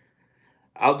 So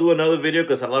I'll do another video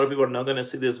because a lot of people are not going to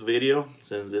see this video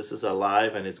since this is a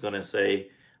live and it's going to say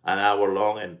an hour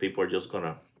long and people are just going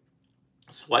to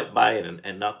swipe by it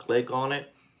and not click on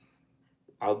it.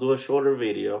 I'll do a shorter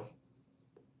video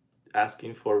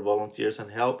asking for volunteers and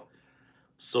help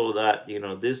so that,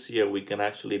 this year we can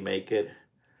actually make it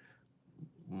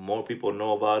more people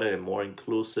know about it and more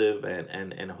inclusive,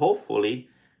 and hopefully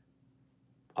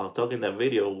I'll talk in that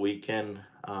video we can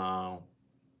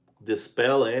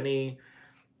dispel any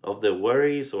of the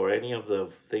worries or any of the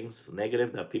things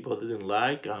negative that people didn't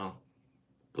like,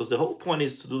 because the whole point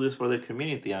is to do this for the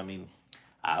community. I mean,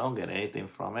 I don't get anything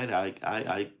from it.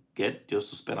 I get just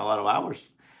to spend a lot of hours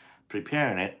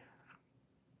preparing it.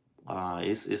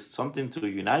 It's something to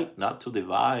unite, not to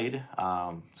divide.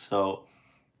 So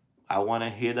I want to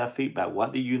hear that feedback.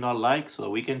 What do you not like so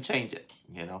we can change it,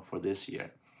 for this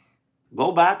year?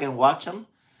 Go back and watch them.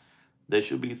 There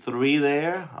should be 3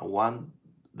 there. One,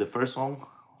 the first one,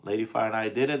 Lady Fire and I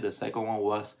did it. The second one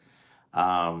was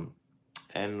um,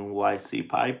 NYC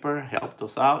Piper helped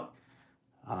us out.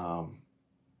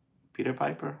 Peter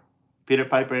Piper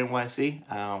NYC.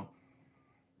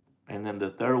 And then the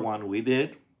third one we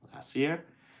did last year.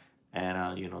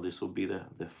 And, this will be the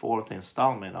 4th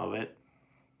installment of it.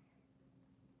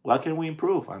 What can we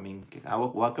improve? I mean,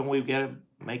 what can we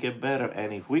make it better?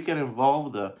 And if we can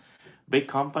involve the big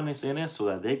companies in it so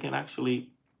that they can actually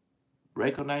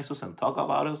recognize us and talk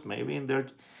about us, maybe in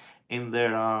their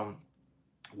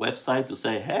website to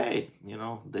say, hey,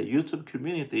 the YouTube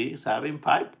community is having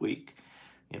Pipe Week.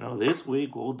 This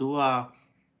week we'll do a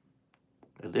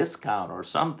discount or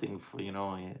something for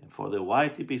for the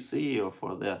YTPC or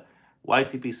for the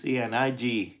YTPC and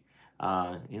IG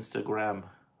Instagram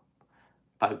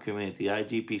Pipe community,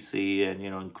 IGPC, and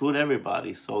include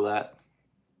everybody so that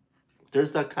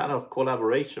there's that kind of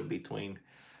collaboration between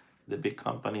the big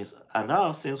companies and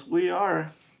us, since we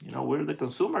are, we're the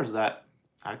consumers that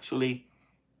actually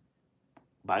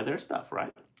buy their stuff,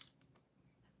 right?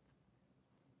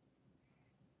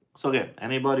 So again,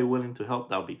 anybody willing to help,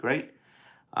 that'll be great.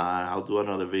 I'll do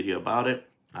another video about it.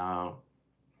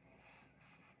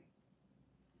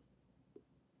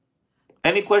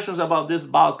 Any questions about this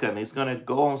Balkan? It's gonna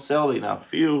go on sale in a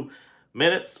few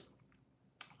minutes.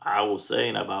 I will say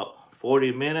in about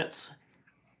 40 minutes.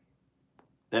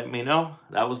 Let me know.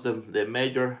 That was the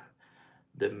major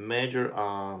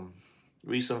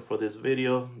reason for this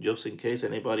video, just in case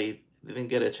anybody didn't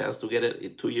get a chance to get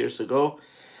it 2 years ago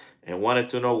and wanted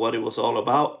to know what it was all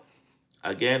about.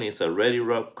 Again, it's a ready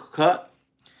rub cut.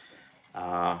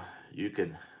 You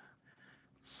can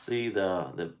see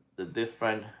the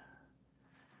different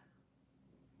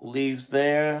leaves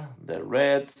there, the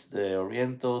reds, the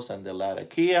Orientals, and the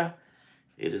Latakia.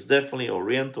 It is definitely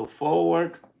Oriental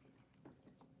forward.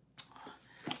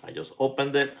 I just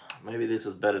opened it. Maybe this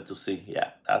is better to see.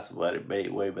 Yeah, that's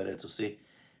way better to see.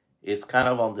 It's kind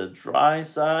of on the dry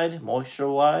side,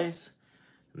 moisture-wise.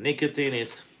 Nicotine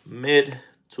is mid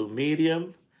to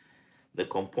medium. The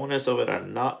components of it are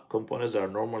not components that are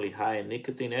normally high in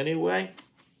nicotine anyway.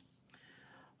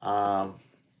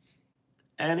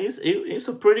 And it's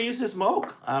a pretty easy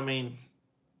smoke. I mean,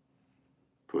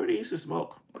 pretty easy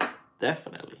smoke,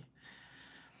 definitely.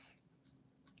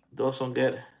 Doesn't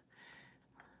get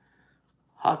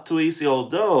hot too easy,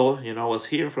 although, I was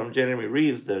hearing from Jeremy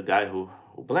Reeves, the guy who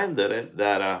blended it,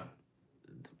 that,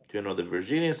 the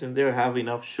Virginians in there have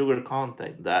enough sugar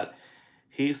content that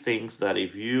he thinks that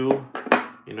if you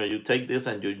take this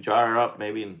and you jar up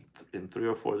maybe in 3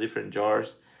 or 4 different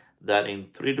jars, that in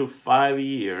 3 to 5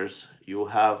 years you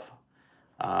have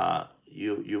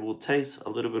you will taste a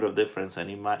little bit of difference, and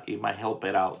it might help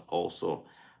it out also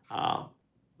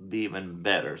be even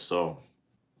better. So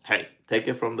hey, take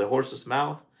it from the horse's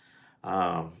mouth.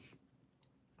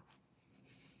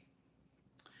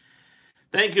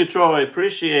 Thank you, Troy.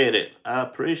 Appreciate it. I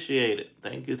appreciate it.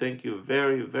 Thank you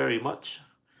very, very much.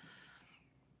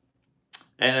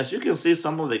 And as you can see,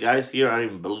 some of the guys here are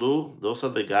in blue. Those are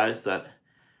the guys that a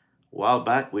while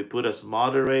back we put as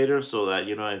moderators, so that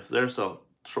if there's a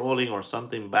trolling or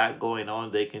something bad going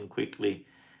on, they can quickly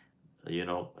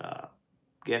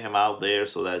get him out there,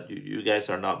 so that you guys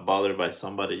are not bothered by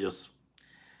somebody just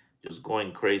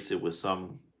going crazy with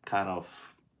some kind of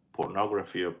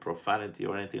pornography or profanity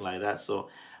or anything like that. So,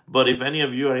 but if any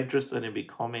of you are interested in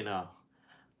becoming a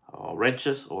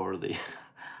wrenches or the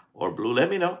or blue, let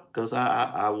me know, because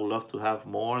I would love to have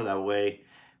more. That way,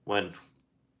 when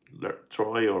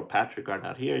Troy or Patrick are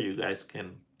not here, you guys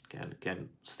can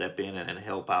step in and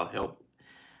help out,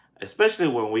 especially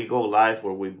when we go live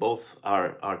where we both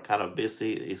are kind of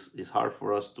busy. It's hard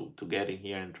for us to get in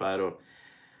here and try to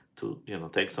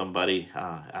take somebody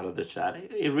out of the chat.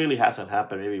 It really hasn't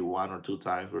happened. Maybe one or two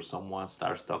times where someone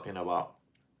starts talking about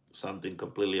something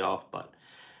completely off, but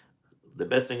the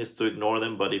best thing is to ignore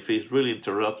them. But if it really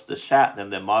interrupts the chat, then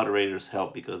the moderators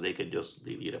help because they can just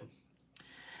delete them.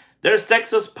 There's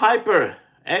Texas Piper.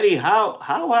 Eddie, how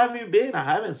have you been? I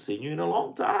haven't seen you in a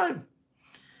long time.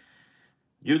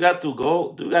 You got to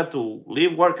go. You got to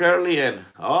leave work early. And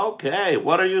okay,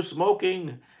 what are you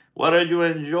smoking? What are you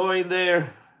enjoying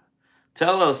there?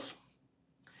 Tell us.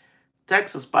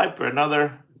 Texas Piper,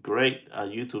 another great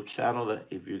YouTube channel that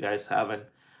if you guys haven't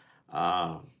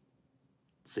uh,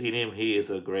 seen him, he is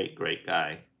a great, great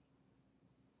guy.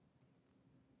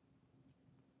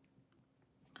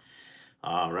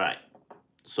 All right.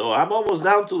 So I'm almost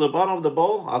down to the bottom of the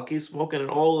bowl. I'll keep smoking it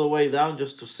all the way down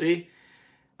just to see.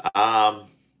 Um,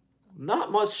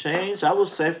 Not much change. I would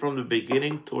say from the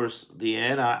beginning towards the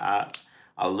end, a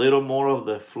little more of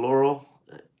the floral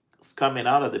is coming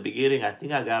out at the beginning. I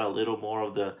think I got a little more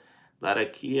of the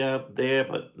Latakia there,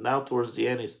 but now towards the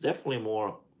end, it's definitely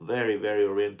more very, very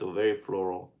oriental, very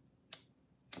floral.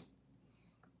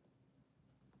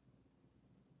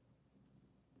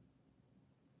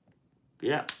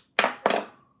 Yeah.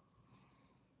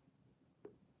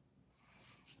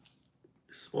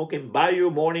 Smoking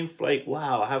Bayou Morning Flake.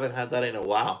 Wow, I haven't had that in a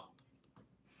while.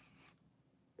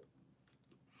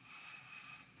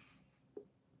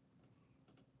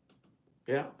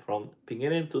 Yeah, from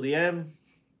beginning to the end,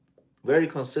 very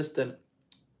consistent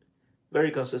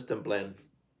blend.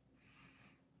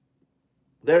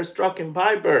 There's Trucking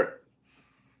Piper.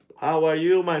 How are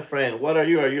you, my friend? What are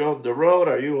you? Are you on the road?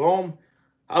 Are you home?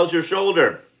 How's your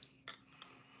shoulder?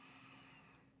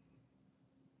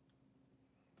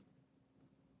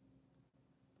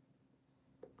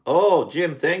 Oh,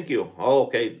 Jim, thank you. Oh,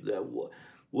 okay.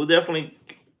 We'll definitely,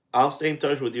 I'll stay in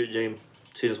touch with you, Jim.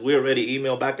 Since we already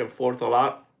email back and forth a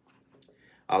lot,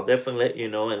 I'll definitely let you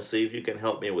know and see if you can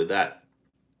help me with that.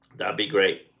 That'd be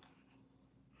great.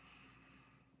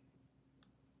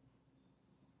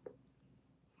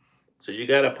 So you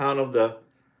got a pound of the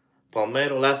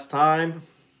palmetto last time.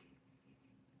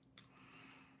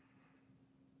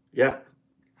 Yeah.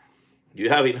 You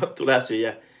have enough to last you,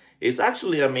 yeah. It's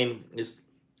actually, I mean,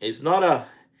 it's not a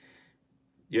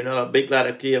you're not a big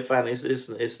Latakia fan.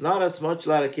 It's not as much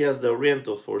Latakia as the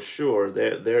Oriental for sure.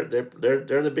 They're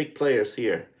the big players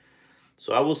here.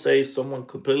 So I will say if someone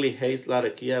completely hates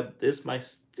Latakia, this might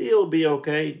still be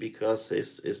okay because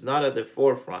it's not at the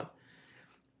forefront.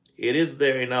 It is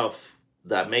there enough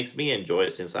that makes me enjoy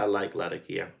it since I like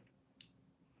Latakia.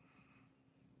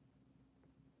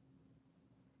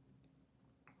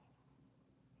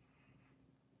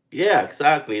 Yeah,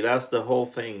 exactly. That's the whole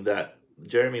thing that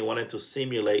Jeremy wanted to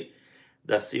simulate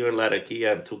that Syrian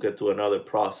Latakia and took it to another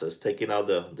process, taking out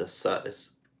the sut.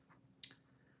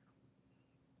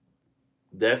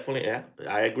 Definitely, yeah,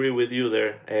 I agree with you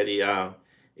there, Eddie.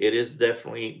 It is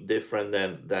definitely different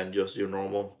than just your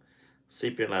normal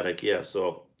Cyprian Latakia.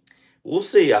 So we'll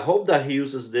see. I hope that he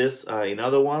uses this in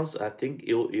other ones. I think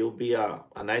it'll be a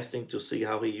nice thing to see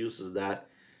how he uses that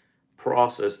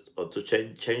process to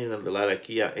changing the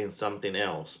Latakia in something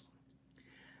else.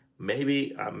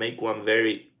 Maybe make one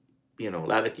very,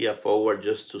 Latakia forward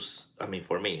just to. I mean,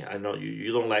 for me, I know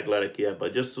you don't like Latakia,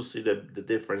 but just to see the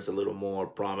difference a little more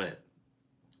prominent.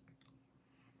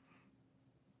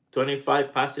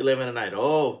 25 past 11 at night.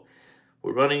 Oh,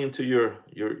 we're running into your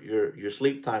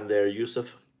sleep time there,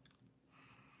 Yusuf.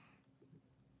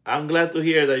 I'm glad to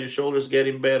hear that your shoulder's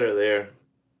getting better there.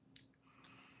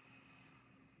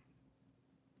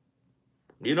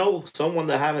 You know, someone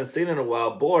that I haven't seen in a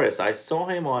while, Boris. I saw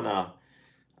him on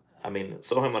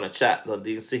saw him on a chat. No,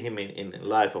 didn't see him in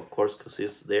live, of course, because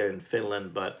he's there in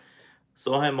Finland. But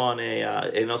saw him on a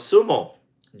sumo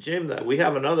gym. That we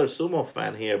have another sumo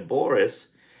fan here, Boris.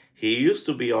 He used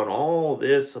to be on all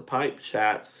this pipe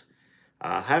chats.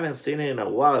 I haven't seen it in a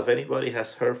while. If anybody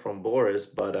has heard from Boris,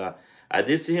 but I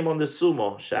did see him on the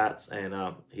sumo chats,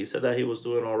 and he said that he was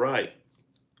doing all right.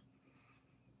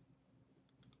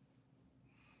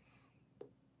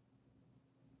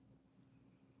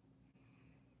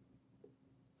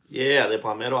 Yeah, the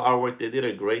Palmetto artwork, they did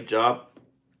a great job.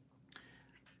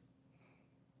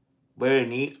 Very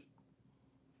neat.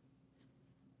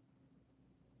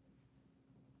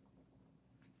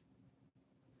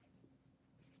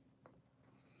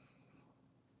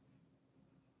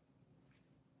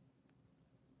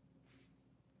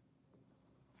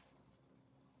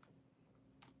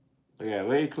 Yeah,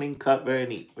 very clean cut, very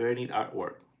neat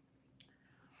artwork.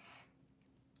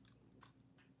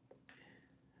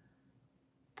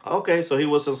 Okay, so he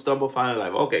was on Stumble Final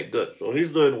Live. Okay, good. So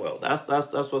he's doing well. That's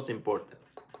what's important.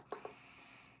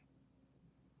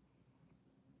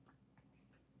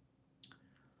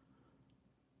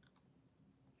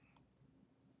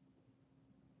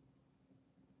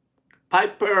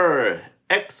 Piper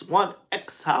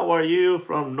X1X, how are you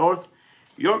from North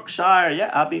Yorkshire?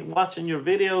 Yeah, I've been watching your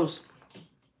videos.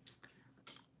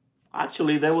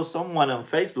 Actually, there was someone on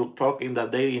Facebook talking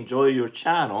that they enjoy your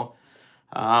channel.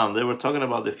 They were talking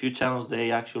about the few channels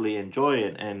they actually enjoy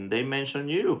it, and they mentioned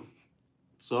you.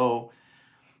 So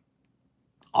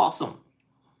awesome.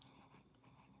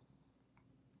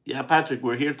 Yeah, Patrick,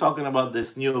 we're here talking about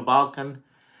this new Balkan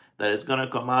that is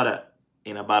gonna come out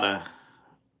in about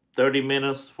 30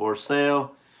 minutes for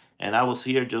sale. And I was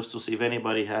here just to see if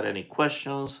anybody had any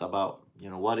questions about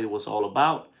what it was all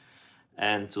about,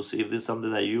 and to see if this is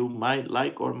something that you might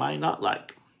like or might not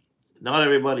like. Not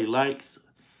everybody likes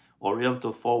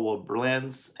Oriental forward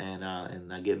blends, and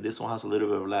again, this one has a little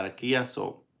bit of Latakia,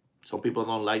 so some people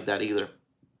don't like that either.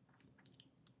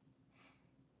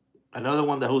 Another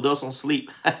one that who doesn't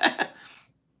sleep.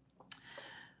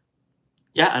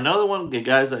 Yeah, another one,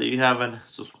 guys, that you haven't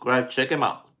subscribed, check him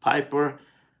out. Piper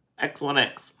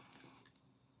X1X.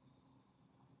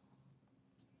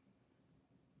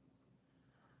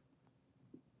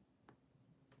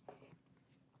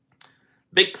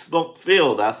 Big Smoke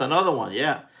Field, that's another one,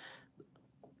 yeah.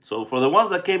 So for the ones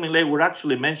that came in late, we're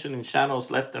actually mentioning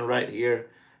channels left and right here,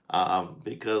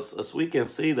 because as we can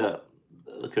see, the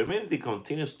community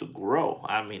continues to grow.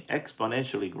 I mean,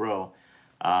 exponentially grow.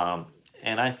 Um,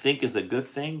 and I think it's a good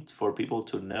thing for people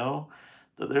to know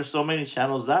that there's so many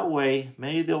channels. That way,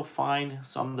 maybe they'll find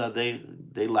some that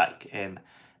they like, and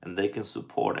they can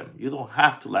support them. You don't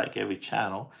have to like every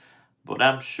channel, but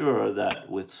I'm sure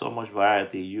that with so much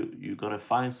variety, you're gonna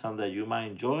find some that you might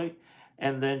enjoy,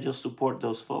 and then just support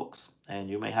those folks. And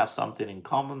you may have something in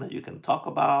common that you can talk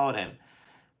about, and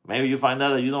maybe you find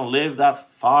out that you don't live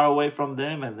that far away from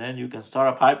them, and then you can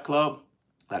start a pipe club,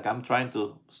 like I'm trying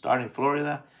to start in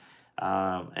Florida,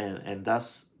 and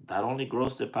that only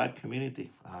grows the pipe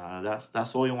community.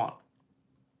 That's all you want.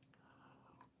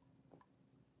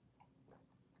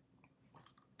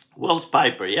 Wells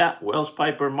Piper, yeah, Wells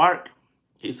Piper Mark.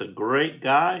 He's a great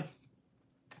guy.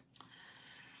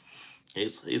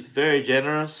 He's very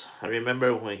generous. I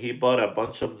remember when he bought a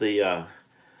bunch of the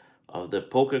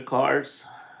poker cards,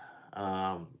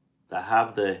 um, that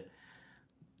have the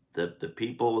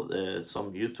people,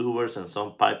 some YouTubers and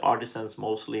some pipe artisans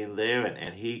mostly in there,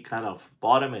 and he kind of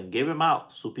bought them and gave them out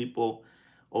to people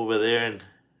over there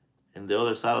in the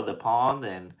other side of the pond.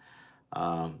 And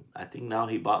I think now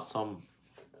he bought some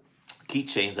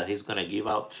keychains that he's gonna give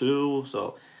out too.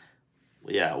 So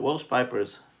yeah, Welsh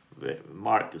Piper's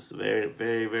Mark is a very,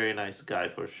 very, very nice guy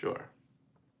for sure.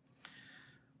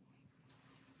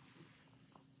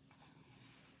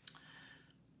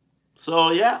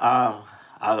 So yeah,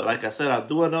 like I said, I'll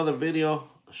do another video,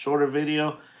 a shorter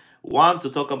video, one to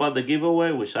talk about the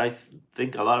giveaway, which I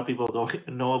think a lot of people don't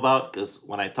even know about, because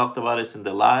when I talked about it in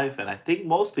the live, and I think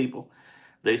most people,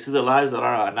 they see the lives that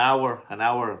are an hour and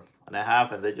a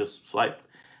half, and they just swipe.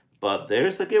 But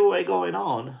there's a giveaway going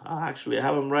on. Actually, I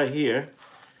have them right here.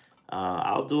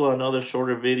 I'll do another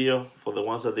shorter video for the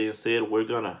ones that didn't see it. We're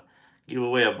gonna give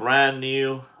away a brand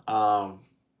new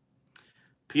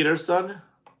Peterson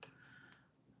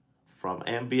from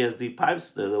MBSD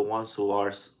Pipes. They're the ones who are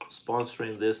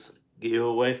sponsoring this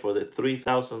giveaway for the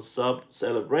 3,000 sub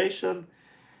celebration.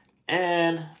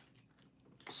 And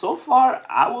so far,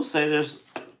 I will say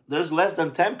there's less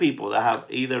than 10 people that have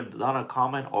either done a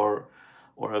comment or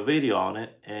a video on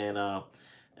it. And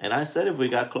I said if we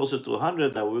got closer to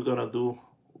 100, that we're gonna do.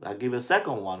 I'll give a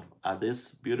second one at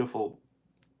this beautiful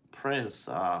Prince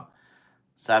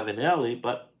Savinelli.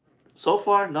 But so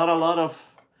far, not a lot of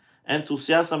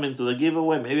enthusiasm into the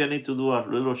giveaway. Maybe I need to do a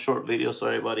little short video so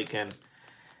everybody can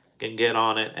get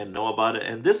on it and know about it.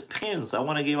 And these pins, I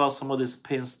want to give out some of these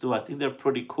pins too. I think they're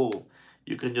pretty cool.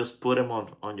 You can just put them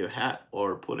on your hat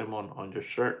or put them on your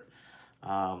shirt.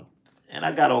 And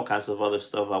I got all kinds of other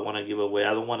stuff I want to give away.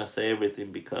 I don't want to say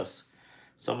everything because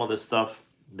some of the stuff,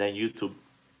 then YouTube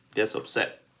gets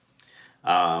upset.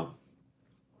 Um,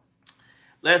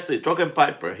 let's see, Drunken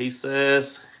Piper. He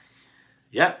says,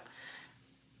 yeah,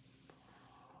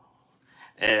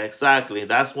 exactly.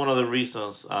 That's one of the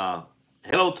reasons.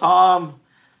 Hello, Tom.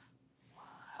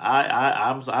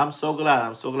 I'm so glad.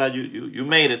 I'm so glad you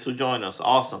made it to join us.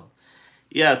 Awesome.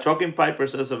 Yeah, Trucking Piper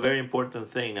says a very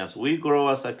important thing. As we grow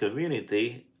as a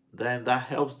community, then that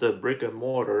helps the brick and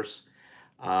mortars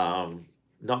um,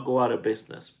 not go out of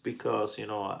business, because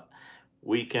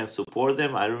we can support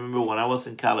them. I remember when I was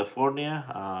in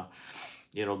California,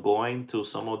 going to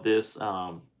some of these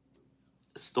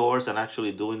stores and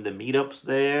actually doing the meetups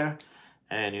there.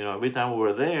 And every time we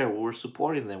were there, we were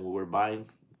supporting them. We were buying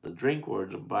the drink, we were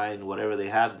buying whatever they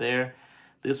had there.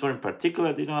 This one in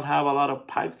particular did not have a lot of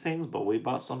pipe things, but we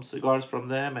bought some cigars from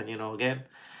them, and again,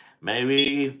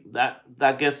 maybe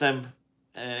that gets them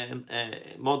and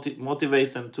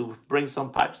motivates them to bring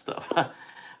some pipe stuff.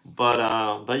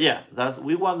 But yeah, that's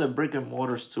we want the brick and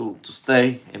mortars to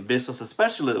stay in business,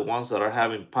 especially the ones that are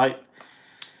having pipe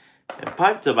and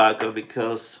pipe tobacco,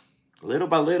 because little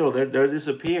by little they're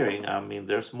disappearing. I mean,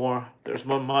 there's more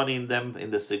money in them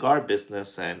in the cigar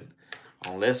business, and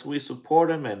unless we support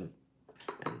them and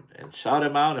shout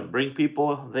them out and bring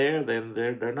people there, then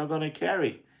they're not gonna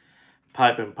carry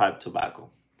pipe and pipe tobacco.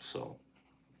 So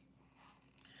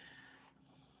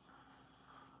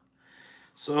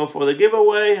for the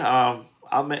giveaway,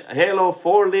 hello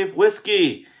 4 Leaf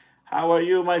Whiskey. How are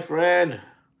you, my friend?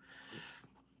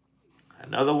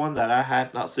 Another one that I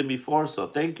had not seen before. So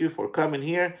thank you for coming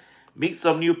here. Meet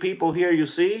some new people here, you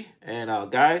see.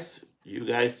 And guys, you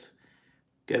guys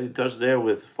get in touch there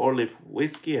with 4 Leaf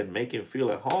Whiskey and make him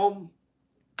feel at home.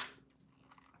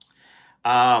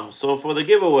 So for the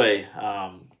giveaway,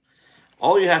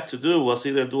 all you have to do was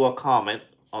either do a comment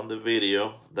on the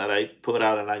video that I put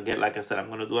out, and like I said, I'm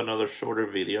going to do another shorter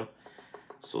video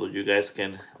so you guys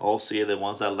can all see, the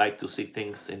ones that like to see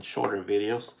things in shorter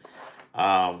videos.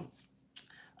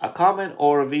 A comment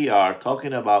or a VR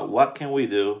talking about what can we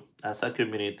do as a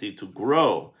community to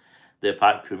grow the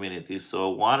pipe community. So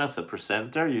one, as a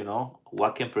presenter,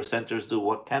 what can presenters do?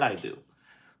 What can I do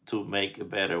to make it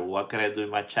better? What can I do in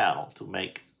my channel to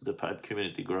make the pipe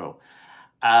community grow?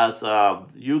 As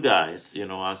you guys,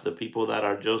 as the people that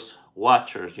are just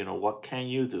watchers, what can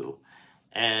you do?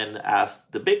 And as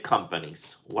the big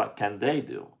companies, what can they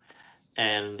do?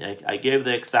 And I gave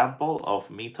the example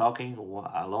of me talking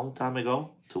a long time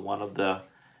ago to one of the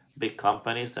big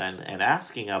companies and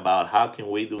asking about how can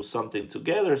we do something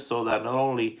together, so that not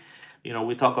only,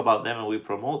 we talk about them and we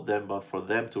promote them, but for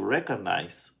them to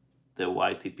recognize the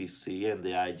YTPC and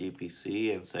the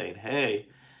IGPC and saying, hey,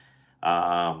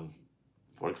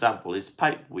 for example, it's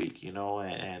Pipe Week,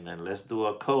 and let's do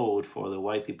a code for the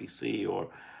YTPC,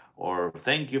 or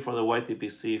thank you for the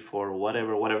YTPC for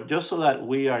whatever, just so that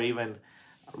we are even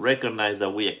recognize that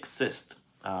we exist.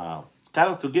 It's kind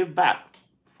of to give back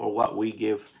for what we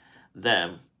give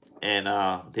them. And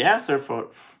the answer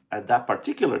for at that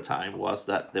particular time was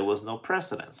that there was no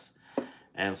precedence.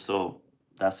 And so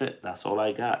that's it. That's all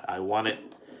I got. I wanted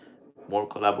more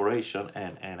collaboration,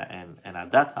 and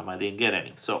at that time I didn't get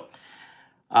any. So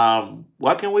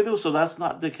what can we do so that's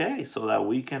not the case, so that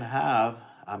we can have,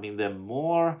 the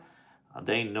more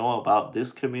they know about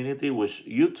this community, which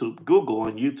Google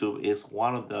and YouTube is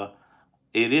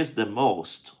it is the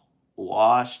most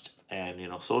watched, and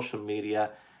social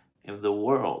media in the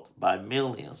world by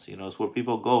millions. It's where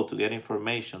people go to get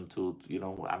information.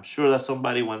 I'm sure that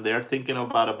somebody, when they're thinking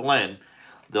about a blend,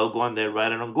 they'll go and they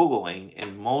write it on Google,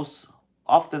 and most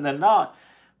often than not,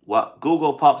 what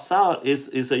Google pops out is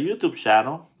a YouTube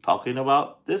channel talking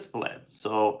about this blend.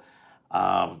 So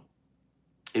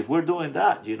if we're doing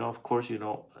that, of course,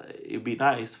 it'd be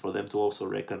nice for them to also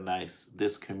recognize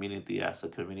this community as a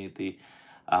community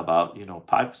about,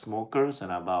 pipe smokers,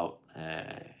 and about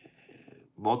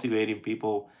motivating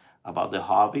people about the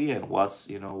hobby and what's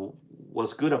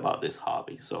good about this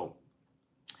hobby. So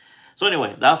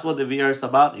anyway, that's what the VR is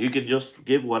about. You can just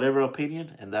give whatever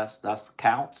opinion, and that's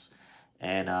counts.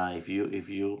 And if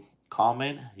you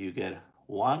comment, you get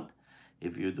 1.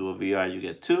 If you do a VR, you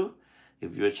get 2.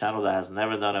 If you're a channel that has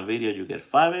never done a video, you get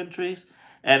 5 entries.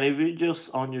 And if you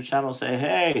just on your channel say,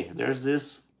 hey, there's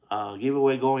this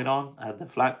giveaway going on at the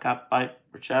Flat Cap Pipe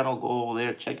channel, go over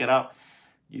there, check it out,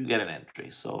 you get an entry.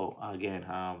 So again,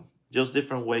 just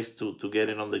different ways to get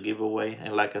in on the giveaway.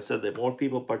 And like I said, the more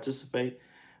people participate,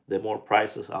 the more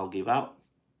prizes I'll give out.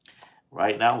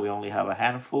 Right now, we only have a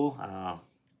handful,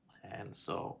 and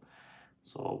so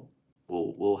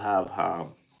we'll have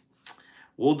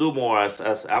we'll do more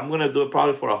as I'm gonna do it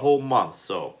probably for a whole month.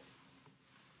 So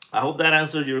I hope that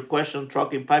answers your question,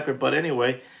 Trucking Piper. But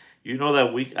anyway,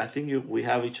 that we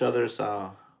have each other's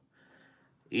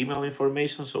email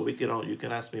information, so you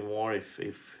can ask me more if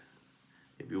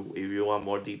you want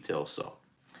more details. So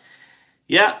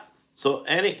yeah. So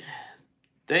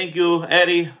thank you,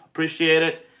 Eddie. Appreciate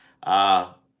it.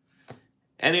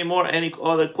 Any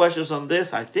other questions on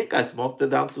this? I think I smoked it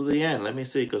down to the end. Let me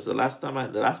see, because the last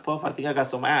puff, I think I got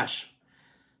some ash.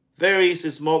 Very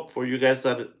easy smoke for you guys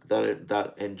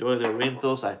that enjoy the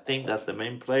Orientals. I think that's the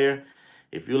main player.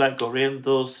 If you like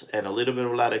Orientals and a little bit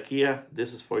of Latakia,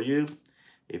 this is for you.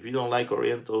 If you don't like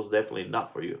Orientals, definitely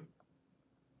not for you.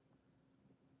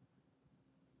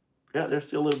 Yeah, there's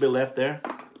still a little bit left there.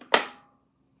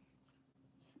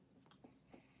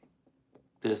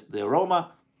 The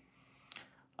aroma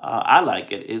I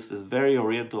like it. It's very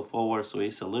oriental forward, so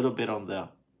it's a little bit on the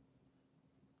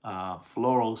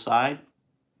floral side,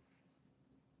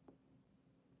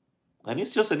 and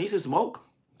it's just an easy smoke.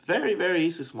 Very, very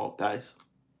easy smoke, guys.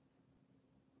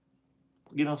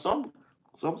 You know, some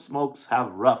smokes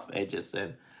have rough edges,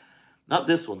 and not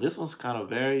this one. This one's kind of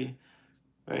very,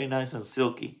 very nice and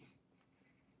silky.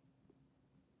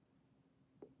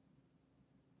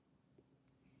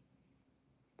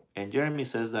 And Jeremy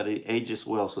says that it ages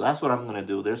well, so that's what I'm gonna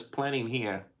do. There's plenty in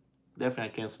here.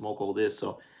 Definitely, I can't smoke all this,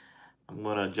 so I'm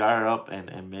gonna jar it up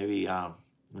and maybe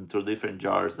into different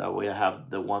jars. That way, I have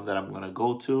the one that I'm gonna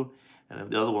go to, and then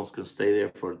the other ones can stay there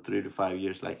for 3 to 5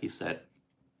 years, like he said.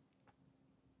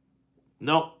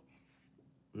 No,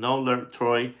 no,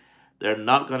 Troy. They're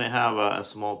not gonna have a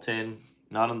small tin.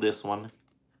 Not on this one.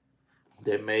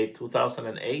 They made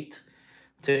 2008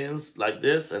 tins like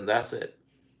this, and that's it.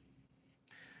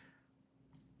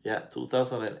 Yeah,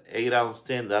 2008 ounce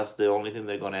tin. That's the only thing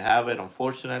they're gonna have it.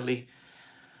 Unfortunately,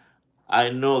 I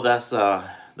know that's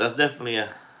definitely a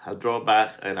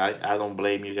drawback, and I don't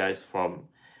blame you guys from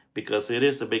because it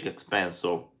is a big expense.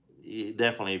 So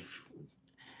definitely,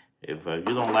 if you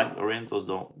don't like Orientals,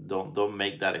 don't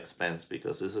make that expense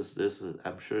because this is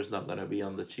I'm sure it's not gonna be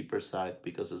on the cheaper side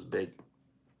because it's big.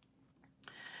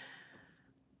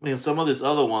 I mean, some of these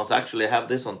other ones actually have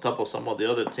this on top of some of the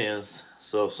other tins.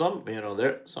 So some,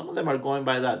 some of them are going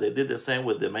by that. They did the same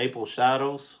with the Maple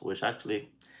Shadows, which actually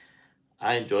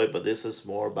I enjoy, but this is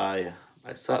more by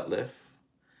Sutliff.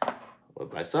 What,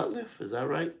 by Sutliff? Is that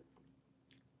right?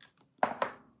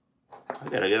 I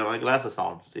gotta get my glasses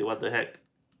on. See what the heck.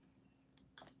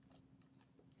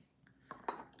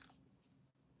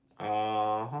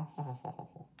 Uh,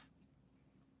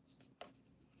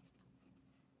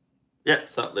 yeah,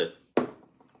 Sutliff.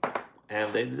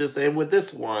 And they did the same with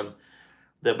this one,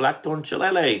 the Blackthorn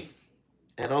Chilele,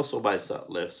 and also by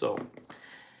Sutliff. So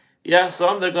yeah,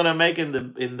 some they're gonna make in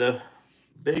the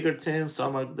bigger tins.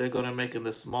 Some are they're gonna make in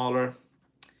the smaller.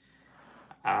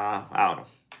 I don't know.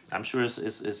 I'm sure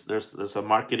it's there's a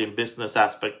marketing business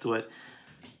aspect to it.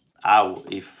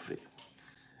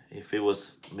 If it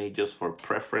was made just for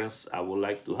preference, I would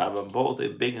like to have them both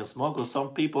in big and small. Because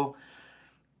some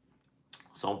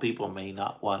people may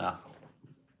not wanna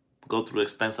go through the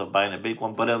expense of buying a big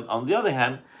one. But on the other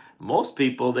hand, most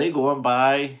people they go and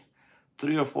buy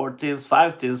 3 or 4 tins,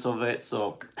 5 tins of it.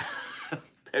 So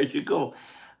there you go.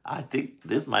 I think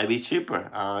this might be cheaper.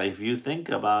 If you think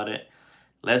about it,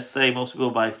 let's say most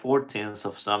people buy 4 tins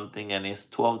of something and it's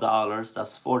 $12.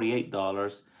 That's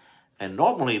 $48, and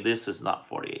normally this is not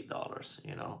 $48.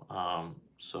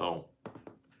 So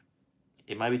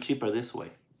it might be cheaper this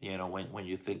way. When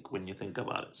you think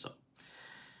about it. So.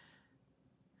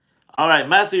 All right,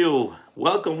 Matthew,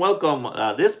 welcome, welcome.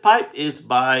 This pipe is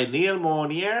by Neil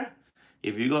Monier.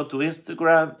 If you go to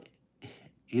Instagram,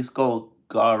 he's called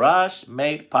Garage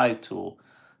Made Pipe Tool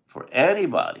for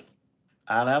anybody.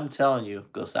 And I'm telling you,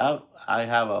 because I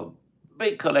have a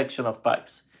big collection of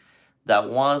pipes that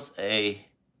wants a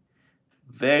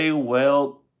very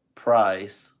well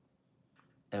priced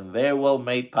and very well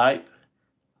made pipe.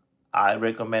 I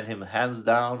recommend him hands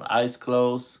down, eyes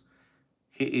closed.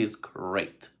 He is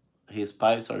great. His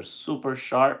pipes are super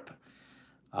sharp.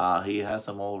 He has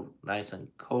them all nice and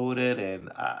coated,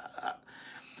 and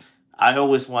I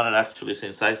always wanted actually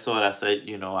since I saw it, I said,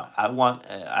 I want,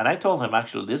 and I told him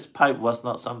actually this pipe was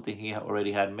not something he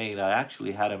already had made. I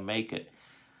actually had him make it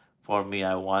for me.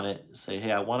 I wanted say,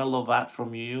 hey, I want a Lovat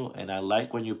from you, and I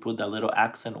like when you put that little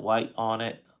accent white on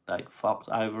it, like fox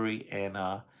ivory,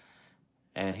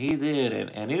 and he did,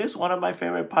 and it is one of my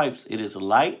favorite pipes. It is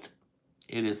light,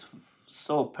 it is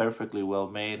so perfectly well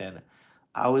made, and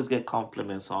I always get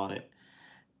compliments on it.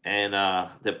 And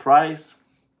the price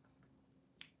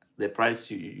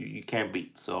you can't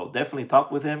beat. So definitely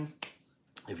talk with him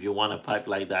if you want a pipe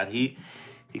like that. He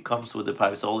comes with the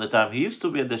pipes all the time. He used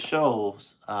to be at the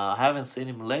shows. I haven't seen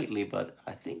him lately, but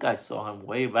I think I saw him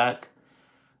way back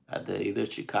at the either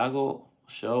Chicago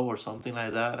show or something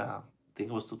like that. I think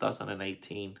it was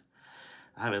 2018.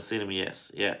 I haven't seen him yet.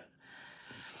 Yeah.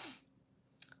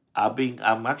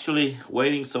 I'm actually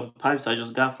waiting some pipes I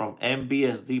just got from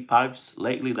MBSD Pipes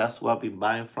lately. That's what I've been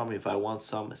buying from if I want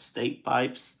some state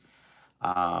pipes.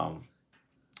 Um,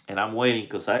 and I'm waiting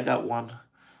because I got one.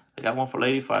 I got one for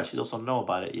Lady Fire. She doesn't know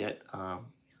about it yet.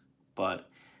 But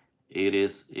it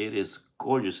is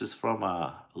gorgeous. It's from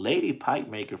a lady pipe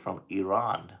maker from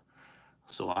Iran.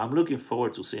 So I'm looking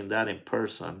forward to seeing that in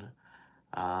person.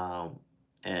 Um,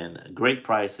 and great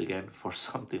price again for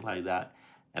something like that.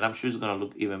 And I'm sure it's gonna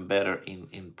look even better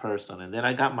in person. And then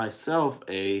I got myself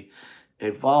a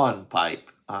Vaughn pipe.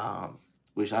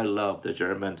 which I love, the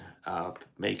German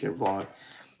maker Vaughn.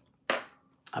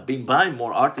 I've been buying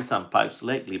more artisan pipes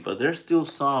lately, but there's still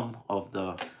some of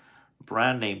the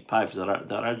brand name pipes that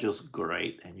are just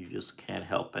great, and you just can't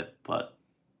help it but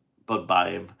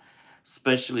buy them.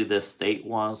 Especially the state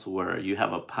ones where you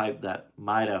have a pipe that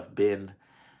might have been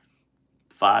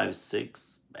five,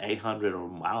 six, 800, or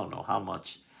I don't know how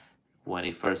much when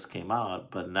it first came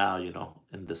out, but now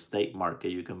in the state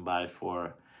market you can buy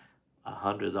for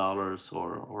 $100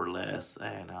 or less,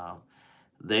 and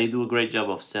they do a great job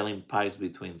of selling pipes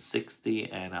between $60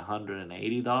 and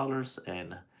 $180,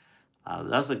 and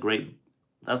that's a great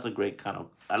kind of,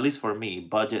 at least for me,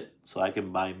 budget, so I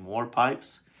can buy more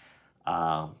pipes.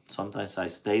 Sometimes I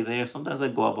stay there, sometimes I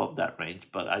go above that range,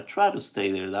 but I try to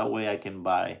stay there. That way I can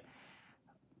buy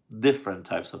different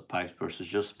types of pipes versus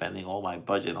just spending all my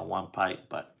budget on one pipe.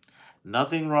 But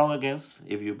nothing wrong against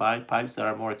if you buy pipes that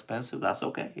are more expensive. That's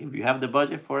okay. If you have the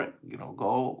budget for it,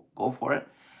 go for it.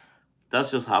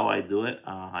 That's just how I do it.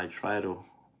 I try to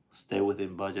stay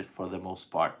within budget for the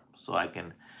most part, so I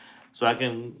can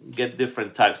get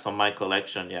different types on my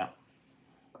collection. Yeah,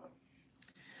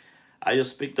 I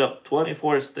just picked up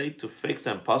 24 state to fix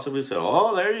and possibly sell.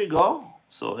 Oh, there you go.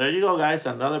 So there you go, guys.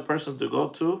 Another person to go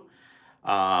to.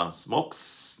 Smoke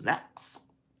Snacks.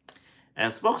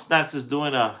 And Smoke Snacks is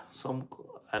doing some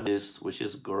and this, which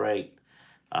is great.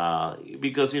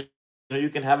 Because you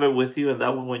can have it with you, and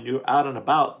that way when you're out and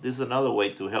about, this is another way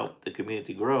to help the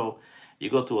community grow. You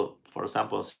go to, for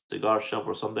example, a cigar shop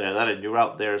or something like that, and you're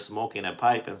out there smoking a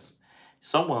pipe, and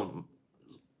someone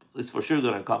is for sure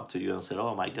gonna come to you and say,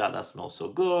 "Oh my God, that smells so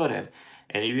good!" And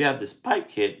if you have this pipe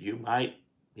kit, you might,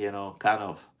 kind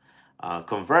of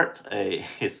convert a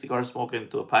cigar smoker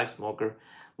into a pipe smoker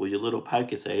with your little pipe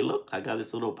kit. Say, "Hey, look, I got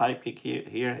this little pipe kit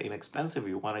here, inexpensive.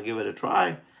 You want to give it a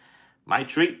try? My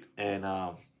treat." And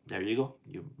there you go.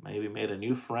 You maybe made a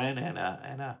new friend and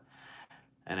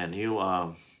a new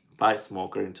pipe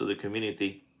smoker into the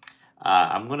community.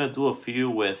 I'm gonna do a few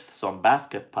with some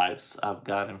basket pipes I've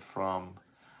gotten from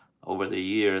over the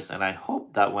years, and I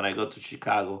hope that when I go to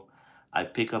Chicago, I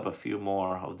pick up a few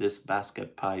more of these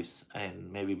basket pipes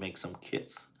and maybe make some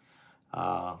kits.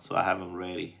 So I have them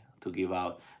ready to give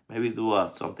out. Maybe do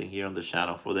something here on the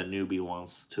channel for the newbie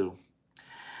ones too.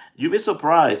 You'd be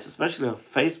surprised, especially on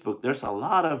Facebook. There's a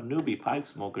lot of newbie pipe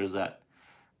smokers that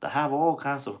have all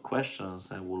kinds of questions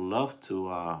and would love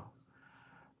to.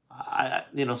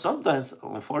 Sometimes,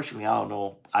 unfortunately, I don't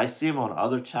know. I see them on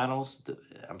other channels.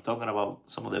 I'm talking about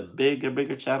some of the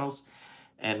bigger channels,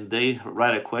 and they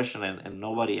write a question and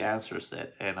nobody answers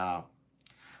it. And I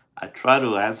try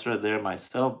to answer it there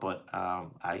myself, but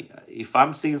if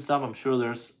I'm seeing some, I'm sure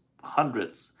there's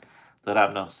hundreds that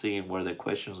I'm not seeing where the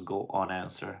questions go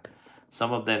unanswered.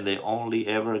 Some of them they only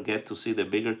ever get to see the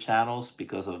bigger channels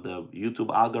because of the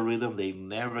YouTube algorithm. They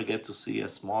never get to see a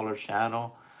smaller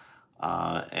channel.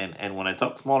 And when I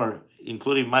talk smaller,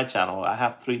 including my channel, I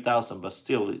have 3,000, but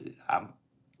still,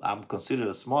 I'm considered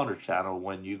a smaller channel.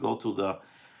 When you go to the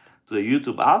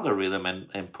YouTube algorithm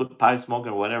and put pie smoke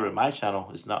or whatever, my channel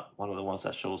is not one of the ones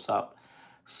that shows up.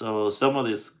 So some of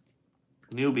these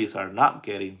newbies are not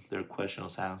getting their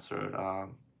questions answered.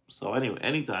 So anyway,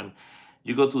 anytime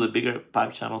you go to the bigger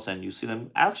pipe channels and you see them,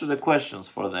 answer the questions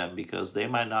for them because they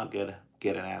might not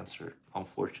get an answer,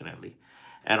 unfortunately.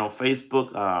 And on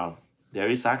Facebook, there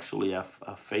is actually a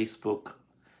Facebook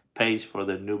page for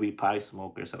the newbie pipe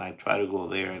smokers, and I try to go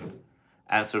there and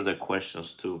answer their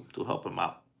questions to help them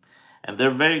out. And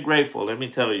they're very grateful. Let me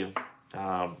tell you,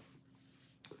 um,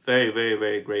 very, very,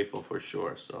 very grateful for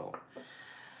sure. So,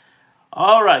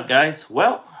 all right, guys.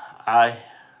 Well, I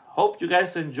hope you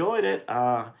guys enjoyed it.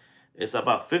 It's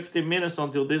about 15 minutes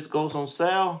until this goes on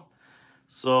sale.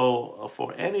 So,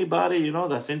 for anybody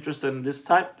that's interested in this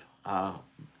type,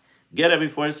 get it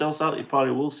before it sells out. It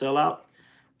probably will sell out.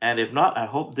 And if not, I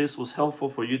hope this was helpful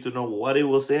for you to know what it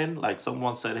was in. Like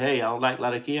someone said, "Hey, I don't like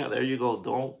Latakia." There you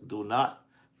go. Do not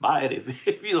buy it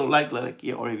if you don't like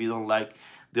Latakia or if you don't like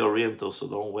the Oriental. So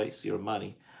don't waste your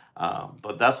money.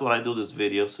 But that's what I do this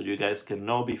video, so you guys can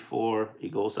know before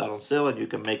it goes out on sale and you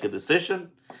can make a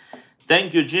decision.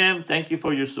 Thank you, Jim. Thank you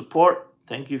for your support.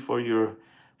 Thank you for your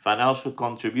financial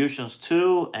contributions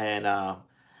too. And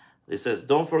it says,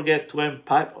 "Don't forget Twin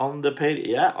Pipe on the page."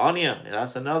 Yeah, Onion.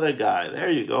 That's another guy.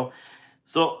 There you go.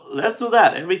 So let's do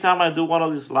that. Every time I do one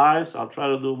of these lives, I'll try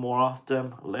to do more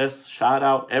often. Let's shout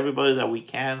out everybody that we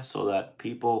can so that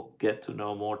people get to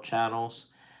know more channels.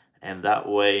 And that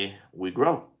way we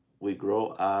grow. We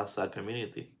grow as a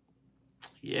community.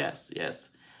 Yes,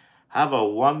 yes. Have a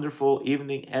wonderful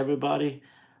evening, everybody.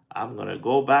 I'm going to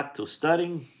go back to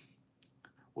studying,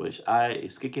 which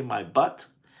is kicking my butt.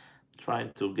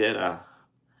 trying to get a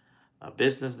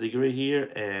business degree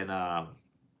here, and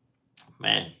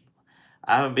man,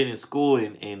 I haven't been in school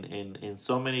in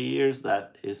so many years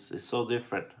that it's so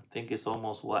different. I think it's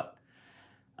almost what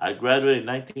I graduated in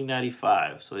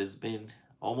 1995, so it's been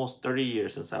almost 30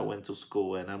 years since I went to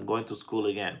school, and I'm going to school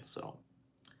again. So,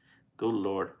 good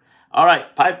Lord. All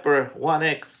right, Piper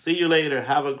 1X, see you later.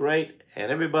 Have a great,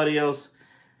 and everybody else,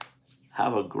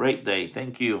 have a great day.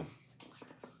 Thank you.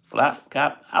 Flat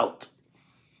Cap out.